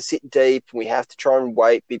have to sit deep. We have to try and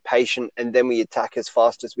wait, be patient, and then we attack as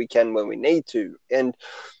fast as we can when we need to. And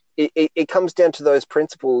it comes down to those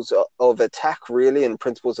principles of attack, really, and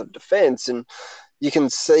principles of defense. And you can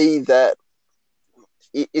see that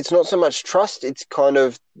it's not so much trust. It's kind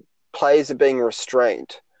of players are being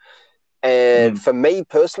restrained. And for me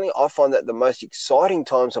personally, I find that the most exciting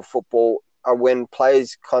times of football are when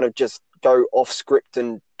players kind of just go off script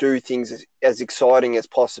and do things as exciting as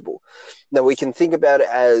possible. Now, we can think about it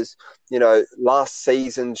as, last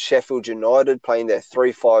season, Sheffield United playing their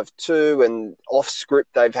 3-5-2, and off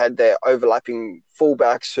script, they've had their overlapping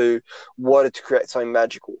fullbacks who wanted to create something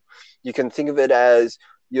magical. You can think of it as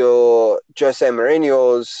your Jose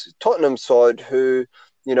Mourinho's Tottenham side who,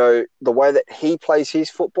 the way that he plays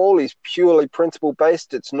his football is purely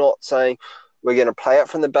principle-based. It's not saying, we're going to play out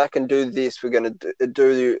from the back and do this. We're going to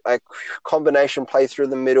do a combination play through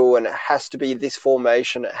the middle, and it has to be this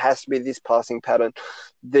formation. It has to be this passing pattern.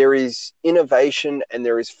 There is innovation and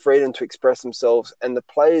there is freedom to express themselves, and the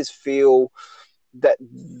players feel that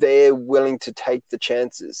they're willing to take the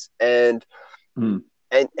chances. And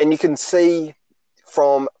you can see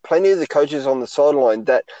from plenty of the coaches on the sideline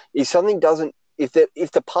that if something doesn't, if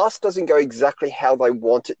the pass doesn't go exactly how they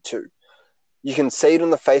want it to, you can see it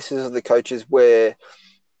on the faces of the coaches where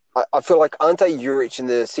I feel like Ante Juric in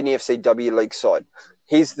the Sydney FC W League side,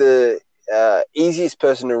 he's the easiest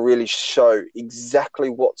person to really show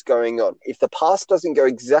exactly what's going on. If the pass doesn't go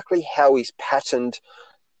exactly how he's patterned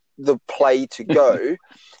the play to go,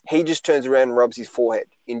 he just turns around and rubs his forehead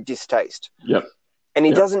in distaste. Yep. And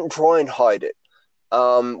he doesn't try and hide it.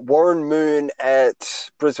 Warren Moon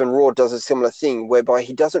at Brisbane Roar does a similar thing whereby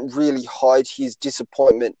he doesn't really hide his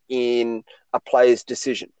disappointment in a player's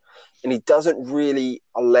decision, and he doesn't really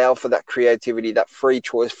allow for that creativity, that free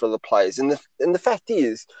choice for the players. And the fact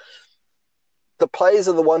is, the players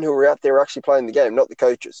are the one who are out there actually playing the game, not the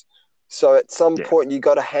coaches. So at some point, you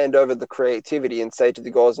got to hand over the creativity and say to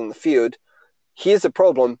the guys on the field, here's the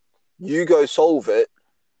problem, you go solve it,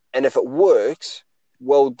 and if it works,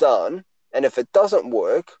 well done. And if it doesn't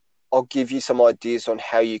work, I'll give you some ideas on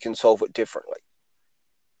how you can solve it differently.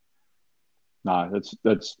 No,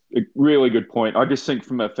 that's a really good point. I just think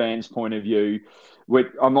from a fan's point of view,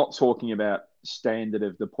 I'm not talking about standard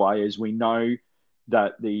of the players. We know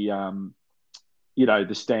that the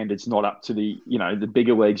standard's not up to the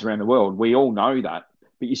bigger leagues around the world. We all know that,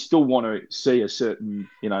 but you still want to see a certain,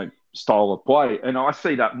 style of play. And I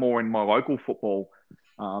see that more in my local football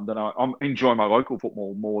than I'm enjoying my local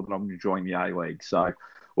football more than I'm enjoying the A-League. So,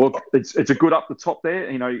 look, it's a good up the top there.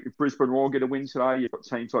 If Brisbane Roar get a win today, you've got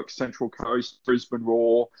teams like Central Coast, Brisbane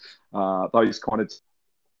Roar, those kind of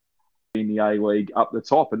in the A-League up the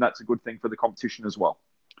top, and that's a good thing for the competition as well.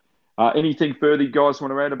 Anything further you guys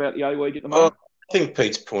want to add about the A-League at the moment? I think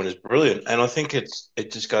Pete's point is brilliant, and I think it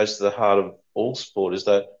just goes to the heart of all sport. Is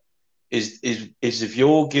that if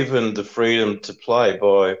you're given the freedom to play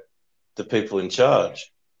by the people in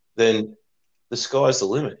charge, then the sky's the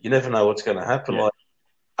limit. You never know what's going to happen.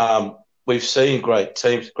 Yeah. We've seen great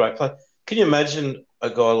teams, great play. Can you imagine a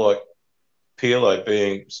guy like Pirlo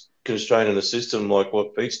being constrained in a system like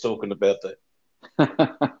what Pete's talking about there?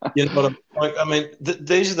 You know what I'm like? I mean,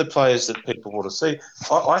 these are the players that people want to see.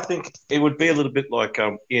 I think it would be a little bit like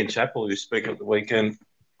Ian Chappell, who spoke at the weekend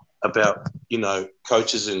about,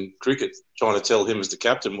 coaches in cricket trying to tell him as the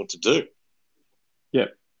captain what to do. Yeah.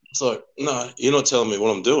 It's like, no, you're not telling me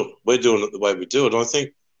what I'm doing. We're doing it the way we do it. And I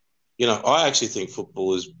think, I actually think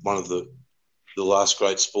football is one of the last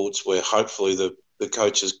great sports where hopefully the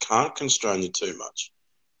coaches can't constrain you too much.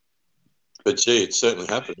 But, gee, it's certainly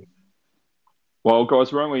happening. Well,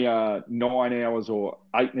 guys, we're only 9 hours or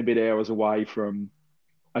 8 and a bit hours away from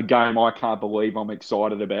a game I can't believe I'm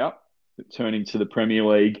excited about, turning to the Premier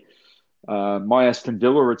League. My Aston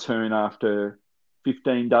Villa return after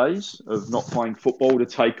 15 days of not playing football to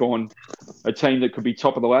take on a team that could be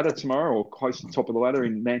top of the ladder tomorrow or close to the top of the ladder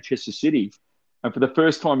in Manchester City. And for the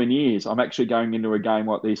first time in years, I'm actually going into a game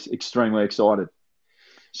like this extremely excited.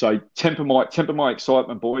 So temper my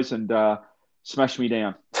excitement, boys, and smash me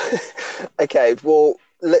down. Okay, well,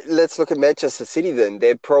 let's look at Manchester City then.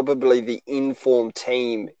 They're probably the informed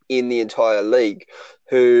team in the entire league,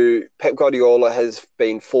 who Pep Guardiola has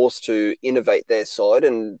been forced to innovate their side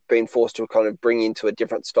and been forced to kind of bring into a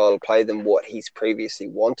different style of play than what he's previously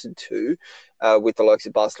wanted to, with the likes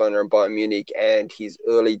of Barcelona and Bayern Munich and his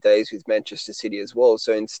early days with Manchester City as well.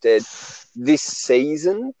 So instead, this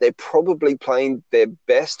season, they're probably playing their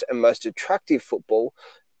best and most attractive football,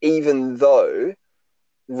 even though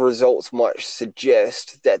results might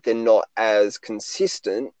suggest that they're not as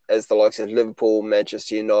consistent as the likes of Liverpool,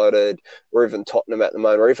 Manchester United, or even Tottenham at the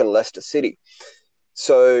moment, or even Leicester City.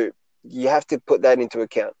 So you have to put that into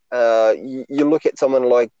account. You look at someone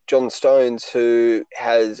like John Stones, who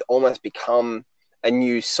has almost become a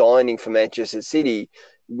new signing for Manchester City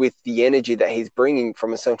with the energy that he's bringing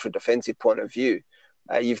from a central defensive point of view.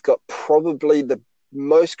 You've got probably the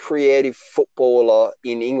most creative footballer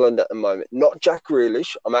in England at the moment. Not Jack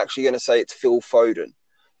Grealish. I'm actually going to say it's Phil Foden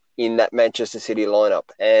in that Manchester City lineup.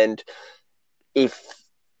 And if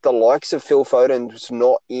the likes of Phil Foden was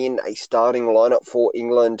not in a starting lineup for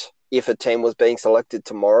England, if a team was being selected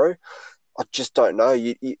tomorrow, I just don't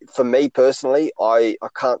know. For me personally, I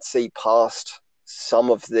can't see past some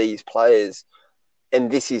of these players. And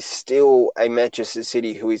this is still a Manchester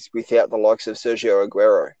City who is without the likes of Sergio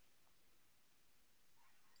Aguero.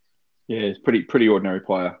 Yeah, it's pretty ordinary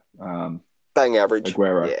player. Bang average.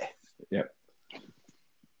 Aguero. Yeah.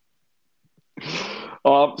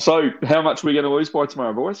 So how much are we going to lose by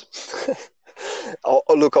tomorrow, boys?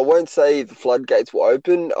 Look, I won't say the floodgates will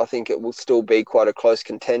open. I think it will still be quite a close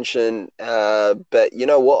contention. But you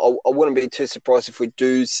know what? I wouldn't be too surprised if we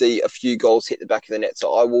do see a few goals hit the back of the net.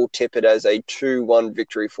 So I will tip it as a 2-1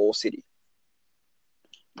 victory for City.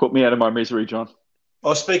 Put me out of my misery, John.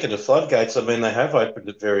 Oh, speaking of floodgates, I mean, they have opened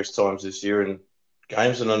at various times this year in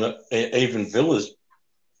games, and even Villa's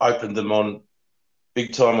opened them on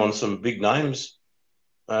big time on some big names.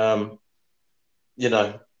 What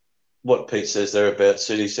Pete says there about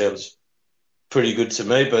City sounds pretty good to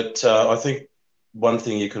me, but I think one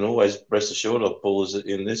thing you can always rest assured of, Paul, is that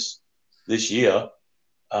in this year,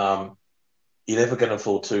 you're never going to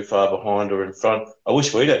fall too far behind or in front. I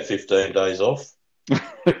wish we'd had 15 days off.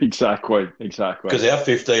 Exactly. Because our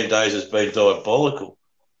 15 days has been diabolical.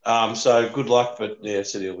 So good luck, but yeah,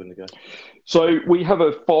 City will win the game. So we have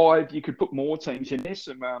a 5. You could put more teams in there.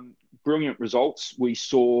 Some brilliant results. We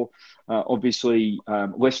saw, obviously,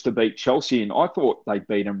 Leicester beat Chelsea, and I thought they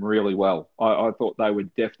beat them really well. I thought they were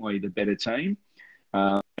definitely the better team.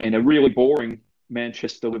 And a really boring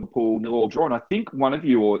Manchester-Liverpool 0-0 draw. And I think one of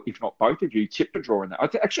you, or if not both of you, tipped a draw in that. I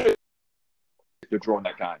actually tipped a draw in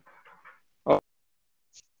that game.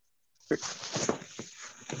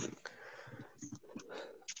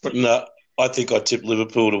 No, I think I tipped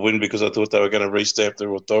Liverpool to win because I thought they were going to restamp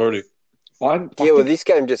their authority. Well, this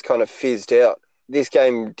game just kind of fizzed out. this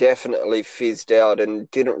game definitely fizzed out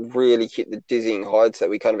and didn't really hit the dizzying heights that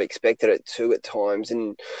we kind of expected it to at times.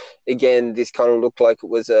 And again, this kind of looked like it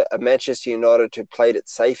was a Manchester United who played it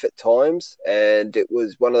safe at times. And it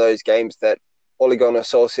was one of those games that Ole Gunnar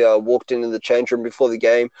Solskjaer walked into the change room before the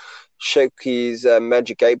game, shook his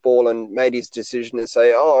magic 8 ball and made his decision to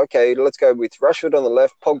say, oh, okay, let's go with Rashford on the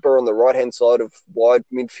left, Pogba on the right-hand side of wide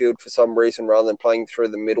midfield for some reason rather than playing through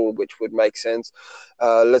the middle, which would make sense.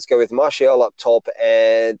 Let's go with Martial up top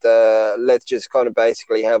and let's just kind of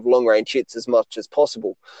basically have long-range hits as much as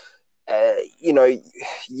possible.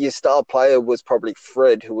 Your star player was probably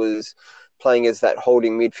Fred, who was playing as that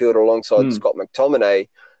holding midfield alongside Scott McTominay.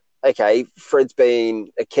 Okay, Fred's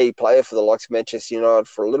been a key player for the likes of Manchester United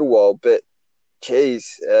for a little while, but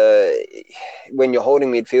geez, when your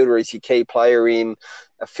holding midfielder is your key player in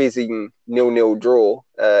a fizzing 0-0 draw,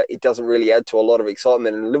 it doesn't really add to a lot of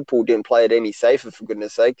excitement. And Liverpool didn't play it any safer, for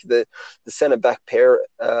goodness sake. The centre-back pair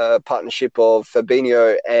partnership of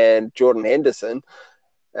Fabinho and Jordan Henderson,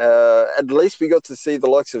 at least we got to see the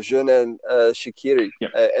likes of Xherdan Shaqiri,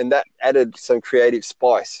 and that added some creative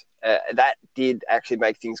spice. That did actually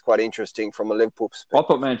make things quite interesting from a Liverpool perspective. I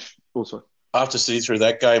thought Manch also. After sitting through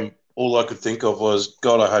that game, all I could think of was,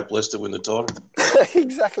 God, I hope Leicester win the title.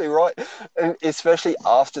 Exactly right, and especially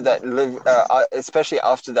after that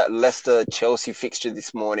Leicester-Chelsea fixture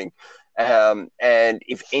this morning. And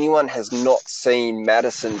if anyone has not seen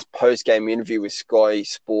Maddison's post-game interview with Sky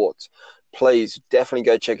Sports, please definitely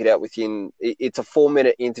go check it out. It's a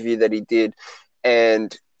 4-minute interview that he did,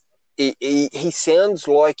 and he sounds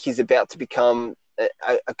like he's about to become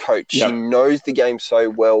a coach. Yep. He knows the game so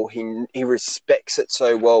well. He respects it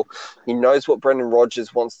so well. He knows what Brendan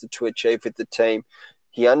Rodgers wants to achieve with the team.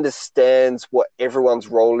 He understands what everyone's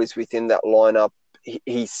role is within that lineup.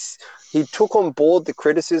 He took on board the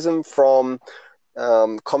criticism from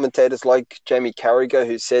commentators like Jamie Carragher,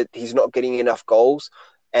 who said he's not getting enough goals.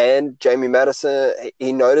 And Jamie Maddison,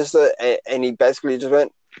 he noticed it, and he basically just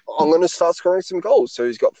went, I'm going to start scoring some goals. So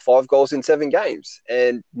he's got 5 goals in 7 games.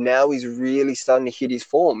 And now he's really starting to hit his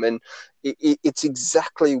form. And it's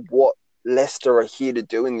exactly what Leicester are here to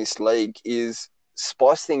do in this league, is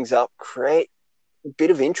spice things up, create a bit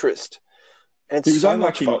of interest. And he was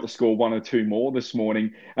unlucky not to score 1 or 2 more this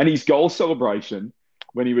morning. And his goal celebration,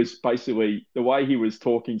 when he was basically, the way he was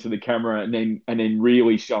talking to the camera and then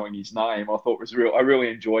really showing his name, I thought was real. I really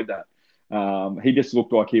enjoyed that. He just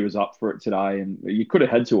looked like he was up for it today, and you could have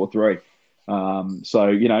had 2 or 3.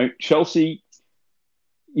 Chelsea,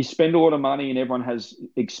 you spend a lot of money and everyone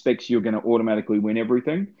expects you're going to automatically win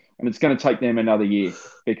everything, and it's going to take them another year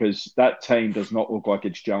because that team does not look like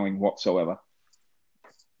it's gelling whatsoever.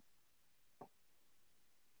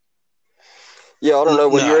 Yeah, I don't know.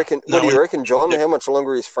 What do you reckon? What do you reckon, John? How much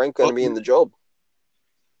longer is Frank going to be in the job?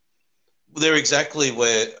 They're exactly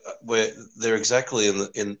where they're exactly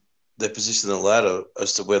in their position in the ladder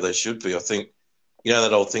as to where they should be. I think,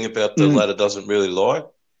 that old thing about the ladder doesn't really lie.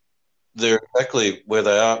 They're exactly where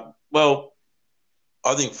they are. Well,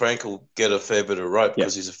 I think Frank will get a fair bit of rope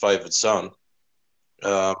because he's a favoured son.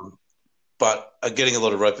 But getting a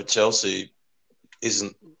lot of rope at Chelsea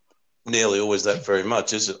isn't nearly always that very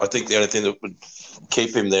much, is it? I think the only thing that would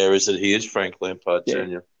keep him there is that he is Frank Lampard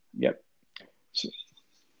Jr. Yep.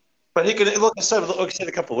 But he can, like I said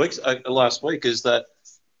a couple of weeks last week, is that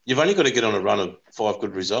you've only got to get on a run of 5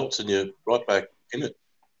 good results and you're right back in it.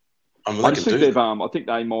 I think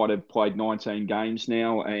they might have played 19 games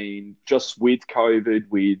now, and just with COVID,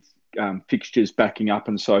 with fixtures backing up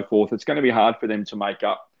and so forth, it's going to be hard for them to make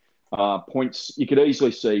up points. You could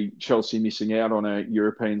easily see Chelsea missing out on a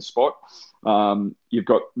European spot. You've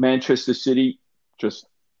got Manchester City,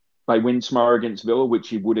 they win tomorrow against Villa,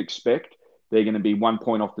 which you would expect. They're going to be 1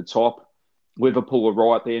 point off the top. Liverpool are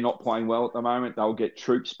right there, not playing well at the moment. They'll get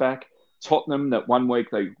troops back. Tottenham, that 1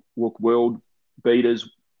 week they look world beaters,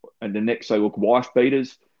 and the next they look wife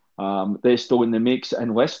beaters. They're still in the mix.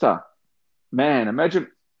 And Leicester, man, imagine.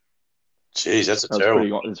 Jeez, that's a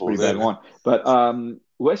pretty bad line. But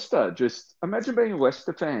Leicester, just imagine being a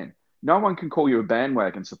Leicester fan. No one can call you a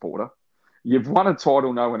bandwagon supporter. You've won a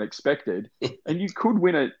title no one expected, and you could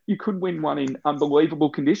win it. You could win one in unbelievable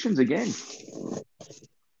conditions again.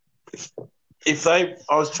 I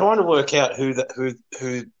was trying to work out who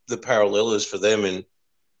the parallel is for them in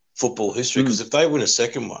football history, because if they win a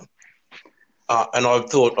second one, and I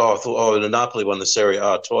thought, Napoli won the Serie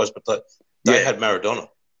A twice, but they had Maradona.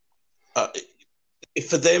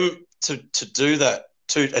 For them to do that,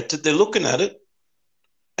 they're looking at it,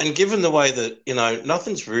 and given the way that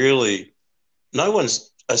no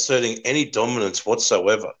one's asserting any dominance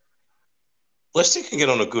whatsoever, Leicester can get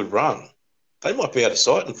on a good run. They might be out of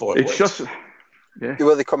sight in 5 weeks. Yeah.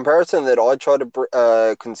 Well, the comparison that I tried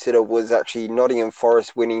to consider was actually Nottingham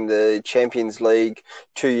Forest winning the Champions League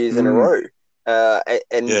 2 years in a row.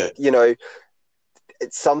 Yeah. You know,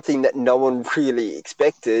 it's something that no one really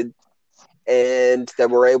expected, and they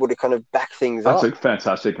were able to kind of back things That's up. a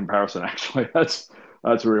fantastic comparison, actually. That's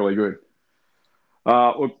really good.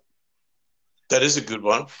 That is a good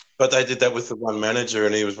one. But they did that with the one manager,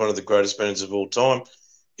 and he was one of the greatest managers of all time.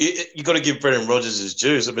 You got to give Brendan Rodgers his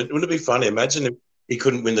dues. I mean, wouldn't it be funny? Imagine if he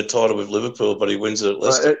couldn't win the title with Liverpool, but he wins it at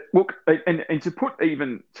Leicester. Look, and to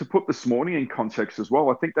put this morning in context as well,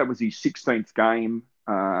 I think that was his 16th game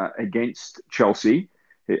against Chelsea.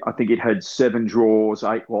 I think it had 7 draws,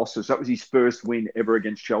 8 losses. That was his first win ever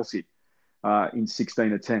against Chelsea in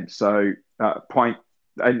 16 attempts. So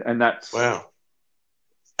and that's wow.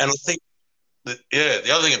 And I think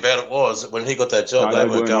the other thing about it was that when he got that job, they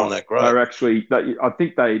weren't going that great. They were actually, I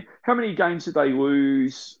think how many games did they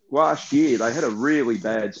lose last year? They had a really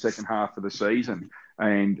bad second half of the season,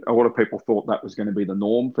 and a lot of people thought that was going to be the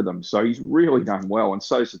norm for them. So he's really done well, and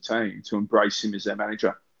so's the team to embrace him as their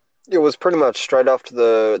manager. It was pretty much straight after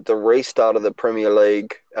the restart of the Premier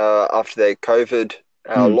League after their COVID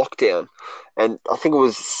lockdown. And I think it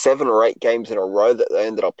was 7 or 8 games in a row that they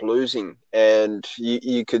ended up losing. And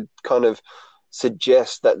you could kind of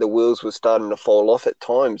suggest that the wheels were starting to fall off at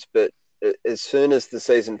times. But as soon as the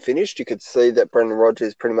season finished, you could see that Brendan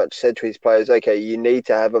Rodgers pretty much said to his players, okay, you need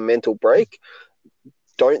to have a mental break.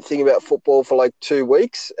 Don't think about football for like 2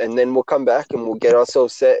 weeks, and then we'll come back and we'll get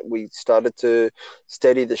ourselves set. We started to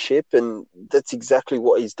steady the ship, and that's exactly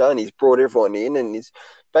what he's done. He's brought everyone in, and he's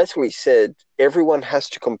basically said everyone has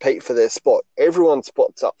to compete for their spot. Everyone's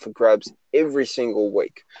spot's up for grabs every single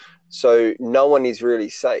week. So no one is really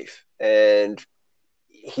safe. And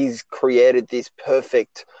he's created this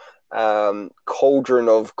perfect cauldron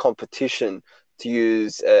of competition, to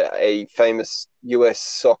use a famous US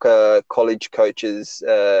soccer college coach's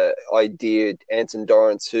idea, Anton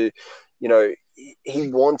Dorrance, who, he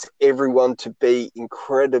wants everyone to be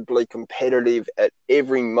incredibly competitive at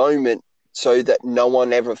every moment so that no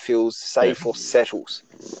one ever feels safe or settles.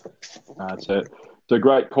 That's it. It's a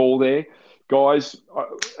great call there. Guys,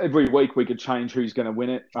 every week we could change who's going to win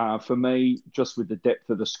it. For me, just with the depth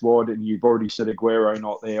of the squad, and you've already said Aguero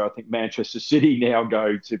not there, I think Manchester City now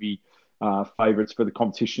go to be favourites for the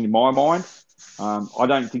competition in my mind. I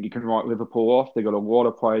don't think you can write Liverpool off. They've got a lot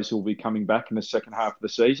of players who will be coming back in the second half of the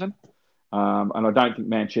season. And I don't think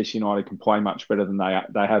Manchester United can play much better than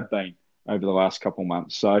they have been over the last couple of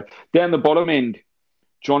months. So down the bottom end,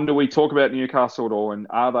 John, do we talk about Newcastle at all? And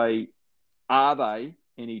are they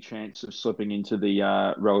any chance of slipping into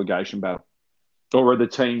the relegation battle? Or are the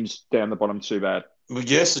teams down the bottom too bad? Well,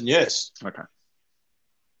 yes and yes. Okay.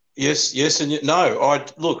 Yes and no.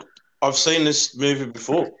 I've seen this movie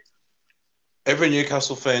before. Every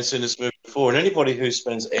Newcastle fan's seen this movie before, and anybody who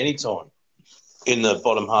spends any time in the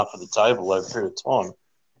bottom half of the table over a period of time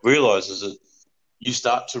realises that you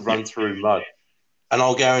start to run through mud. And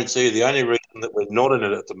I'll guarantee you the only reason that we're not in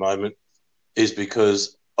it at the moment is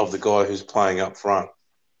because of the guy who's playing up front.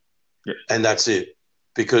 Yep. And that's it.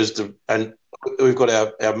 Because we've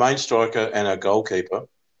got our main striker and our goalkeeper,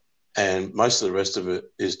 and most of the rest of it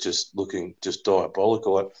is just looking just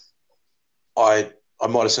diabolical. I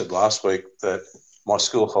might have said last week that my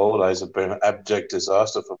school holidays have been an abject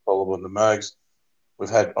disaster for Follow and the Mags.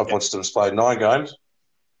 I've watched us play 9 games.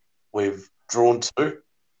 We've drawn 2.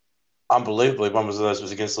 Unbelievably, one of those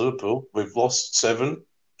was against Liverpool. We've lost 7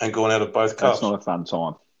 and gone out of both cups. That's not a fun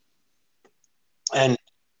time. And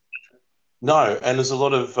there's a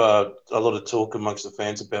lot of talk amongst the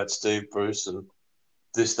fans about Steve Bruce and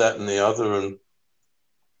this, that, and the other. And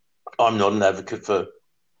I'm not an advocate for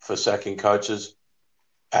sacking coaches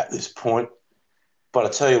at this point. But I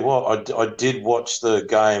tell you what, I did watch the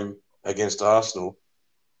game against Arsenal,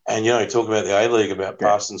 and you talk about the A-League about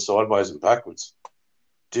passing sideways and backwards.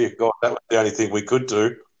 Dear God, that was the only thing we could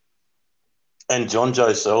do. And John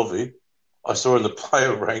Joe Selvey, I saw in the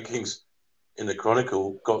player rankings in the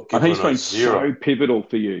Chronicle, got given he's been 0. so pivotal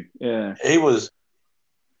for you. Yeah, he was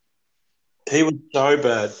so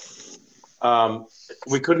bad.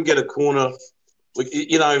 We couldn't get a corner. When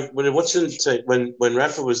you're watching when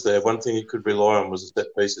Rafa was there, one thing he could rely on was the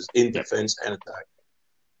set pieces in defence and attack.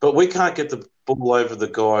 But we can't get the ball over the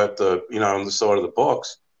guy at the on the side of the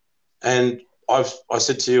box. And I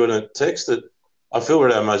said to you in a text that I feel we're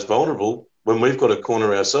at our most vulnerable when we've got a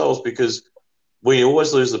corner ourselves, because we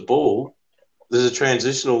always lose the ball. There's a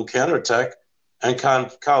transitional counter attack, and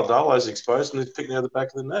Carl Darlow's exposed and he's picking out the back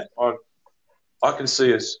of the net. I can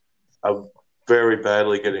see us very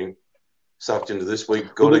badly getting sucked into this.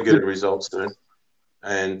 We've got to get a result soon.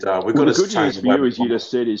 And we've Well, got the to good change news the for way you, we as you play. just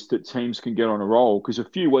said, is that teams can get on a roll. Because a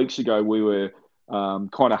few weeks ago, we were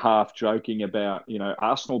kind of half joking about,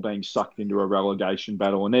 Arsenal being sucked into a relegation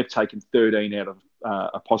battle, and they've taken 13 out of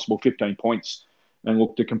a possible 15 points and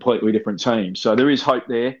looked a completely different team. So there is hope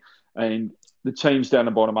there. And the teams down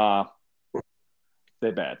the bottom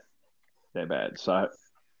they're bad. They're bad. So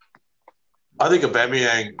I think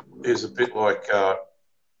Aubameyang is a bit like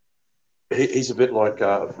he's a bit like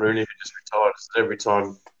Rooney, who just retired. Every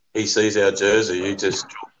time he sees our jersey, he just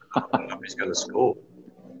he's going to score.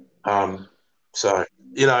 So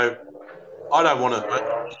I don't want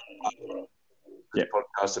to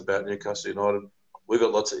podcast about Newcastle United. We've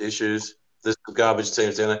got lots of issues. There's some garbage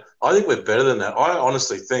teams down there. I think we're better than that. I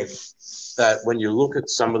honestly think that when you look at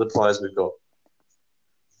some of the players we've got,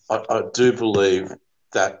 I do believe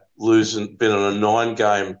that been on a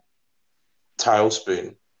 9-game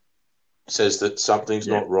tailspin says that something's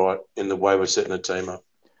not right in the way we're setting the team up.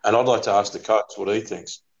 And I'd like to ask the coach what he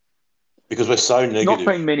thinks, because we're so negative. not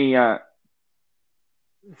been many.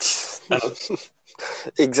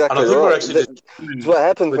 Exactly right. It's what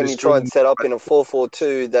happens when you try and set up in a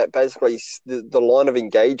 4-4-2 that basically the line of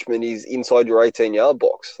engagement is inside your 18-yard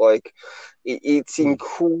box. Like, it's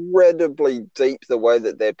incredibly deep the way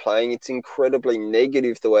that they're playing. It's incredibly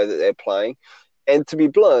negative the way that they're playing. And to be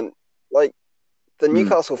blunt, like, the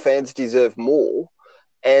Newcastle fans deserve more,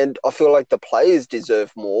 and I feel like the players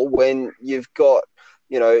deserve more when you've got,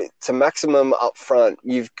 to maximum up front,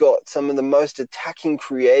 you've got some of the most attacking,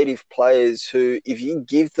 creative players who, if you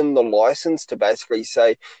give them the license to basically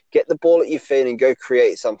say, get the ball at your feet and go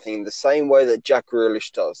create something, the same way that Jack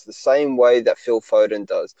Grealish does, the same way that Phil Foden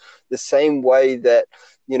does, the same way that,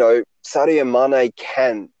 Sadio Mane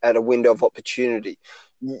can at a window of opportunity.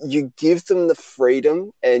 You give them the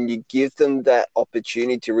freedom and you give them that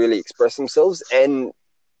opportunity to really express themselves. And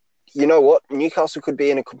you know what? Newcastle could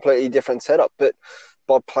be in a completely different setup. But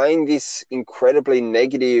by playing this incredibly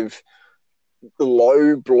negative,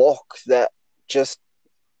 low block that to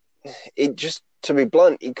be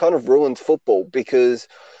blunt, it kind of ruins football, because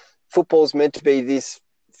football's meant to be this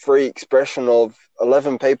free expression of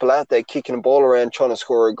 11 people out there kicking a ball around trying to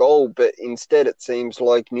score a goal, but instead it seems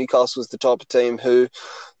like Newcastle's the type of team who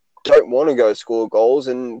don't want to go score goals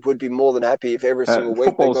and would be more than happy if every single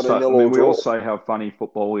week they got a nil or draw. We all say how funny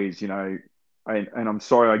football is, and I'm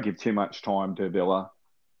sorry I give too much time to Villa.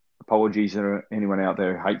 Apologies to anyone out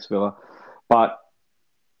there who hates Villa. But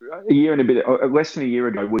less than a year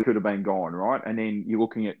ago, we could have been gone, right? And then you're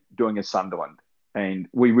looking at doing a Sunderland. And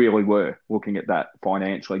we really were looking at that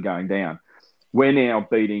financially going down. We're now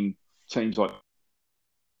beating teams like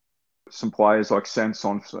some players like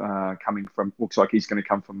Sanson looks like he's going to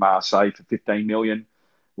come from Marseille for 15 million.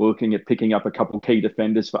 We're looking at picking up a couple of key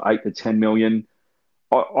defenders for 8 to 10 million.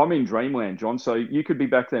 I'm in dreamland, John. So you could be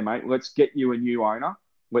back there, mate. Let's get you a new owner.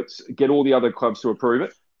 Let's get all the other clubs to approve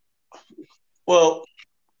it. Well,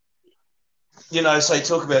 so you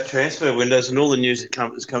talk about transfer windows and all the news that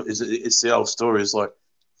comes, it's the old story. Is like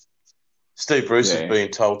Steve Bruce is being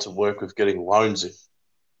told to work with getting loans in.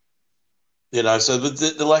 So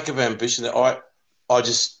the lack of ambition, I'm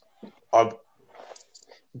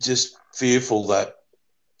just fearful that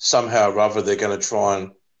somehow or other they're going to try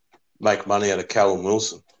and make money out of Callum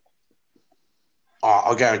Wilson.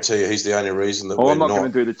 I guarantee you he's the only reason that we're I'm not not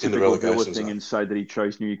going to do the typical Villa thing thing and say that he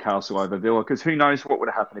chose Newcastle over Villa, because who knows what would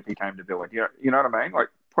have happened if he came to Villa. You know what I mean? Like,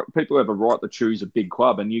 people have a right to choose a big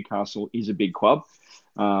club, and Newcastle is a big club.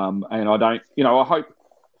 And I don't,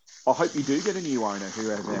 I hope you do get a new owner who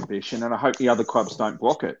has ambition, and I hope the other clubs don't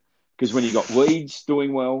block it. Because when you've got Leeds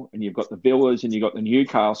doing well, and you've got the Villas, and you've got the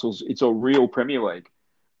Newcastles, it's a real Premier League.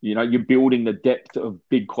 You're building the depth of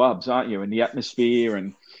big clubs, aren't you? And the atmosphere.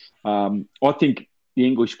 And I think the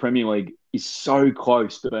English Premier League is so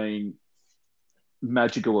close to being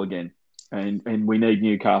magical again. And we need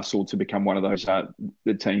Newcastle to become one of those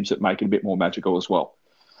the teams that make it a bit more magical as well.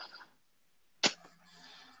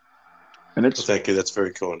 And thank you. That's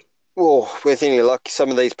very kind. Well, we're thinking like some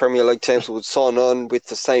of these Premier League teams would sign on with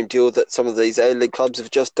the same deal that some of these A-League clubs have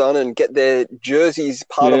just done and get their jerseys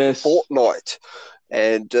part of Fortnite.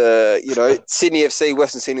 And, Sydney FC,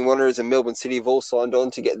 Western Sydney Wanderers and Melbourne City have all signed on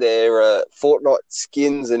to get their Fortnite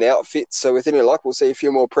skins and outfits. So within your luck, we'll see a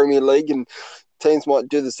few more Premier League and teams might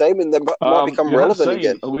do the same, and they might become relevant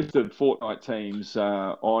again. A list of Fortnite teams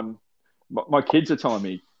on my kids are telling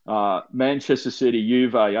me Manchester City,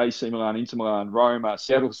 Juve, AC Milan, Inter Milan, Roma,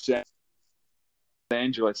 Seattle, Los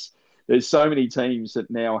Angeles. There's so many teams that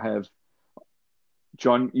now have.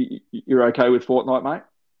 John, you're okay with Fortnite, mate?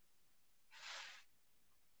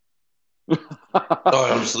 Oh,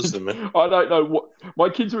 I'm just listening, man. I don't know what my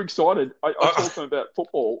kids are excited. I talk to them about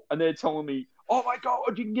football, and they're telling me, "Oh my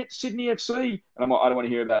god, you can get Sydney FC!" And I'm like, "I don't want to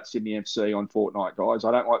hear about Sydney FC on Fortnite, guys.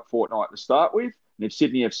 I don't like Fortnite to start with. And if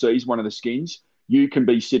Sydney FC is one of the skins, you can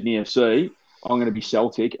be Sydney FC. I'm going to be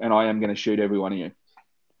Celtic, and I am going to shoot every one of you."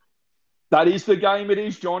 That is the game. It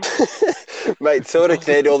is, John. Mate, Celtic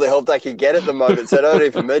need all the help they can get at the moment, so don't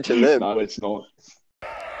even mention them. No, it's not.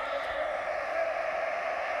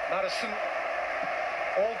 Madison,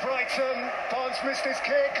 Albrighton, Barnes missed his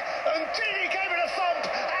kick, and Deeney gave it a thump,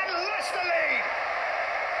 and Leicester lead.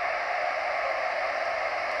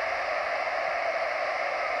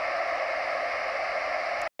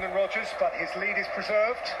 And Rodgers, but his lead is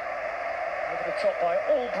preserved. Over the top by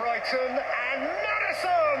Albrighton, and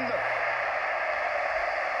Madison!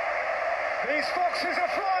 These Foxes are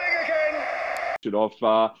flying again. Off,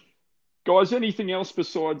 guys, anything else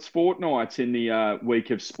besides Fortnite in the week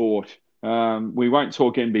of sport? We won't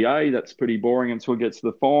talk NBA. That's pretty boring until it gets to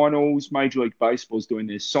the finals. Major League Baseball's doing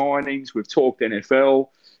their signings. We've talked NFL.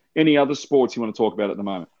 Any other sports you want to talk about at the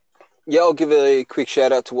moment? Yeah, I'll give a quick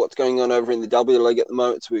shout out to what's going on over in the W League at the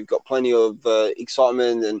moment. So we've got plenty of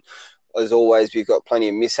excitement, and as always, we've got plenty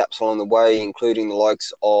of mishaps along the way, including the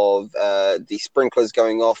likes of the sprinklers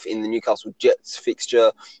going off in the Newcastle Jets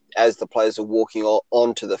fixture as the players are walking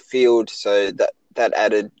onto the field. So that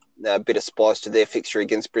added a bit of spice to their fixture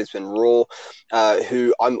against Brisbane Roar,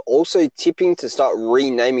 who I'm also tipping to start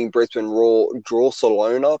renaming Brisbane Roar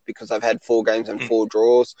Drawsalona, because they've had 4 games and 4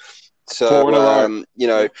 draws. So,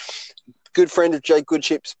 good friend of Jake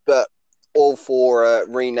Goodchips, but all for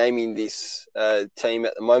renaming this team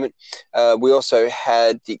at the moment. We also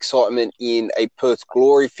had the excitement in a Perth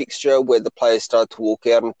Glory fixture where the players started to walk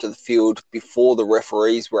out onto the field before the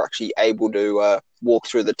referees were actually able to walk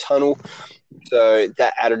through the tunnel. So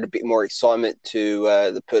that added a bit more excitement to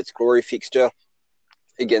the Perth Glory fixture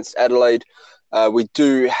against Adelaide. We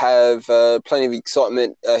do have plenty of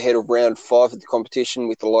excitement ahead of round 5 of the competition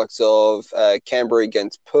with the likes of Canberra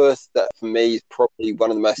against Perth. That, for me, is probably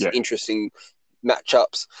one of the most interesting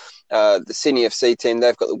matchups. The Sydney FC team,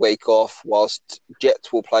 they've got the week off, whilst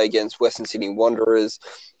Jets will play against Western Sydney Wanderers.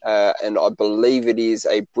 And I believe it is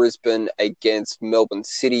a Brisbane against Melbourne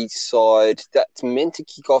City side. That's meant to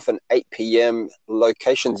kick off at 8 p.m.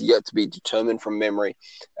 Locations yet to be determined from memory.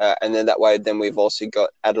 And then that way, then we've also got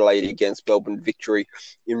Adelaide against Melbourne Victory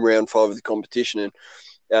in round 5 of the competition.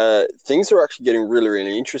 And things are actually getting really,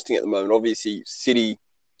 really interesting at the moment. Obviously, City,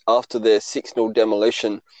 after their 6-0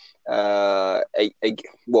 demolition,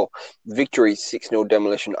 Victory 6-0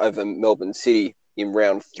 demolition over Melbourne City in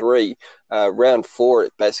round 3. Round 4,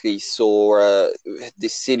 it basically saw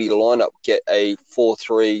this City lineup get a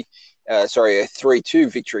 3-2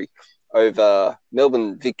 victory over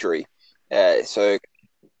Melbourne Victory. So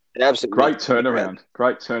an absolute great turnaround.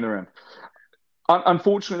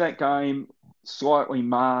 Unfortunately, that game slightly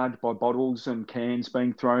marred by bottles and cans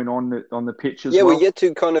being thrown on the pitch as well. Yeah, we get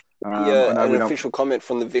to kind of an official comment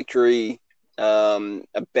from the Victory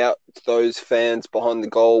about those fans behind the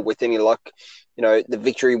goal. With any luck, the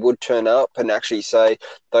Victory would turn up and actually say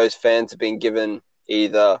those fans have been given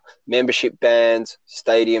either membership bans,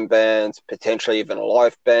 stadium bans, potentially even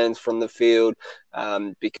life bans from the field,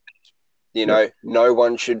 because no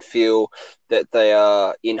one should feel that they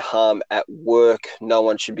are in harm at work. No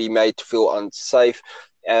one should be made to feel unsafe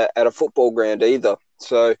at a football ground either.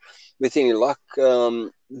 So with any luck,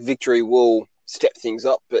 Victory will step things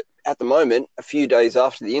up. But at the moment, a few days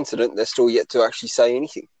after the incident, they're still yet to actually say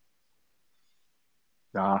anything.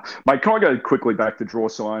 Mate, can I go quickly back to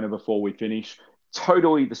Drawsalona before we finish?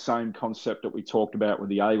 Totally the same concept that we talked about with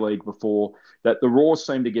the A-League before, that the Raw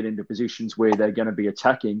seem to get into positions where they're going to be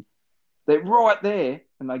attacking. They're right there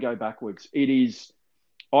and they go backwards. I don't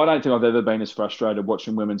think I've ever been as frustrated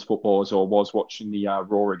watching women's football as I was watching the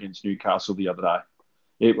Raw against Newcastle the other day.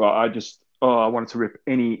 I wanted to rip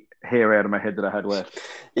any hair out of my head that I had left.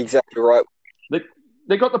 Exactly right. They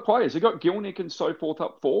got the players. They got Gilnick and so forth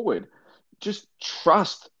up forward. Just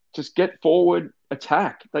trust. Just get forward,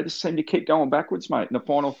 attack. They just seem to keep going backwards, mate, in the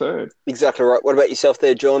final third. Exactly right. What about yourself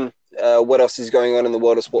there, John? What else is going on in the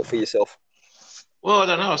world of sport for yourself? Well, I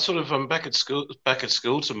don't know. I'm back at school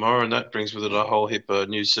tomorrow, and that brings with it a whole heap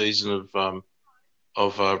new season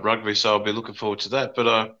of rugby. So I'll be looking forward to that. But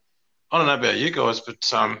I don't know about you guys,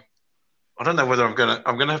 but I don't know whether I'm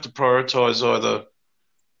gonna have to prioritise either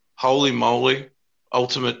Holy Moly,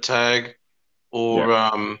 Ultimate Tag, or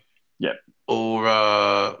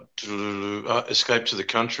Escape to the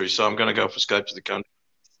Country. So I'm going to go for Escape to the Country.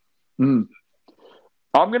 I'm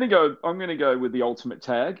going to go with the Ultimate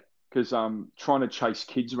Tag. because trying to chase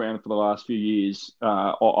kids around for the last few years,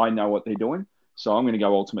 I know what they're doing. So I'm going to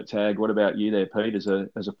go Ultimate Tag. What about you there, Pete, as a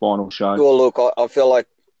final show? Well, look, I feel like...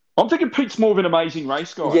 I'm thinking Pete's more of an amazing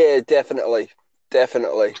race guy. Yeah, definitely.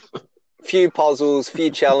 Few puzzles, few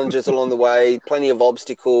challenges along the way, plenty of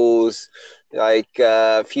obstacles, like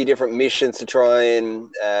a few different missions to try and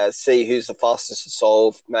see who's the fastest to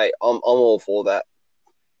solve. Mate, I'm all for that.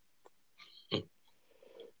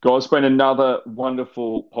 Guys, it's been another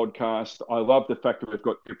wonderful podcast. I love the fact that we've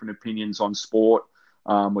got different opinions on sport.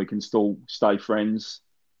 We can still stay friends,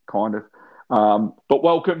 kind of. But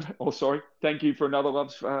welcome. Thank you for another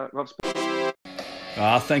Love Sport.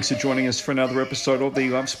 Thanks for joining us for another episode of the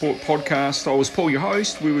Love Sport podcast. I was Paul, your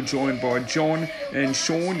host. We were joined by John and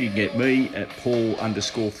Sean. You can get me at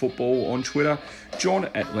Paul_football on Twitter, John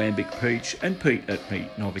at Lambic Peach, and Pete at Pete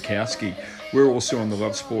Novakowski. We're also on the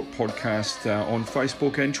Love Sport podcast on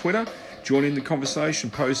Facebook and Twitter. Join in the conversation,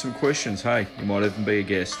 pose some questions. Hey, you might even be a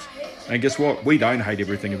guest. And guess what? We don't hate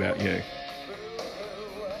everything about you.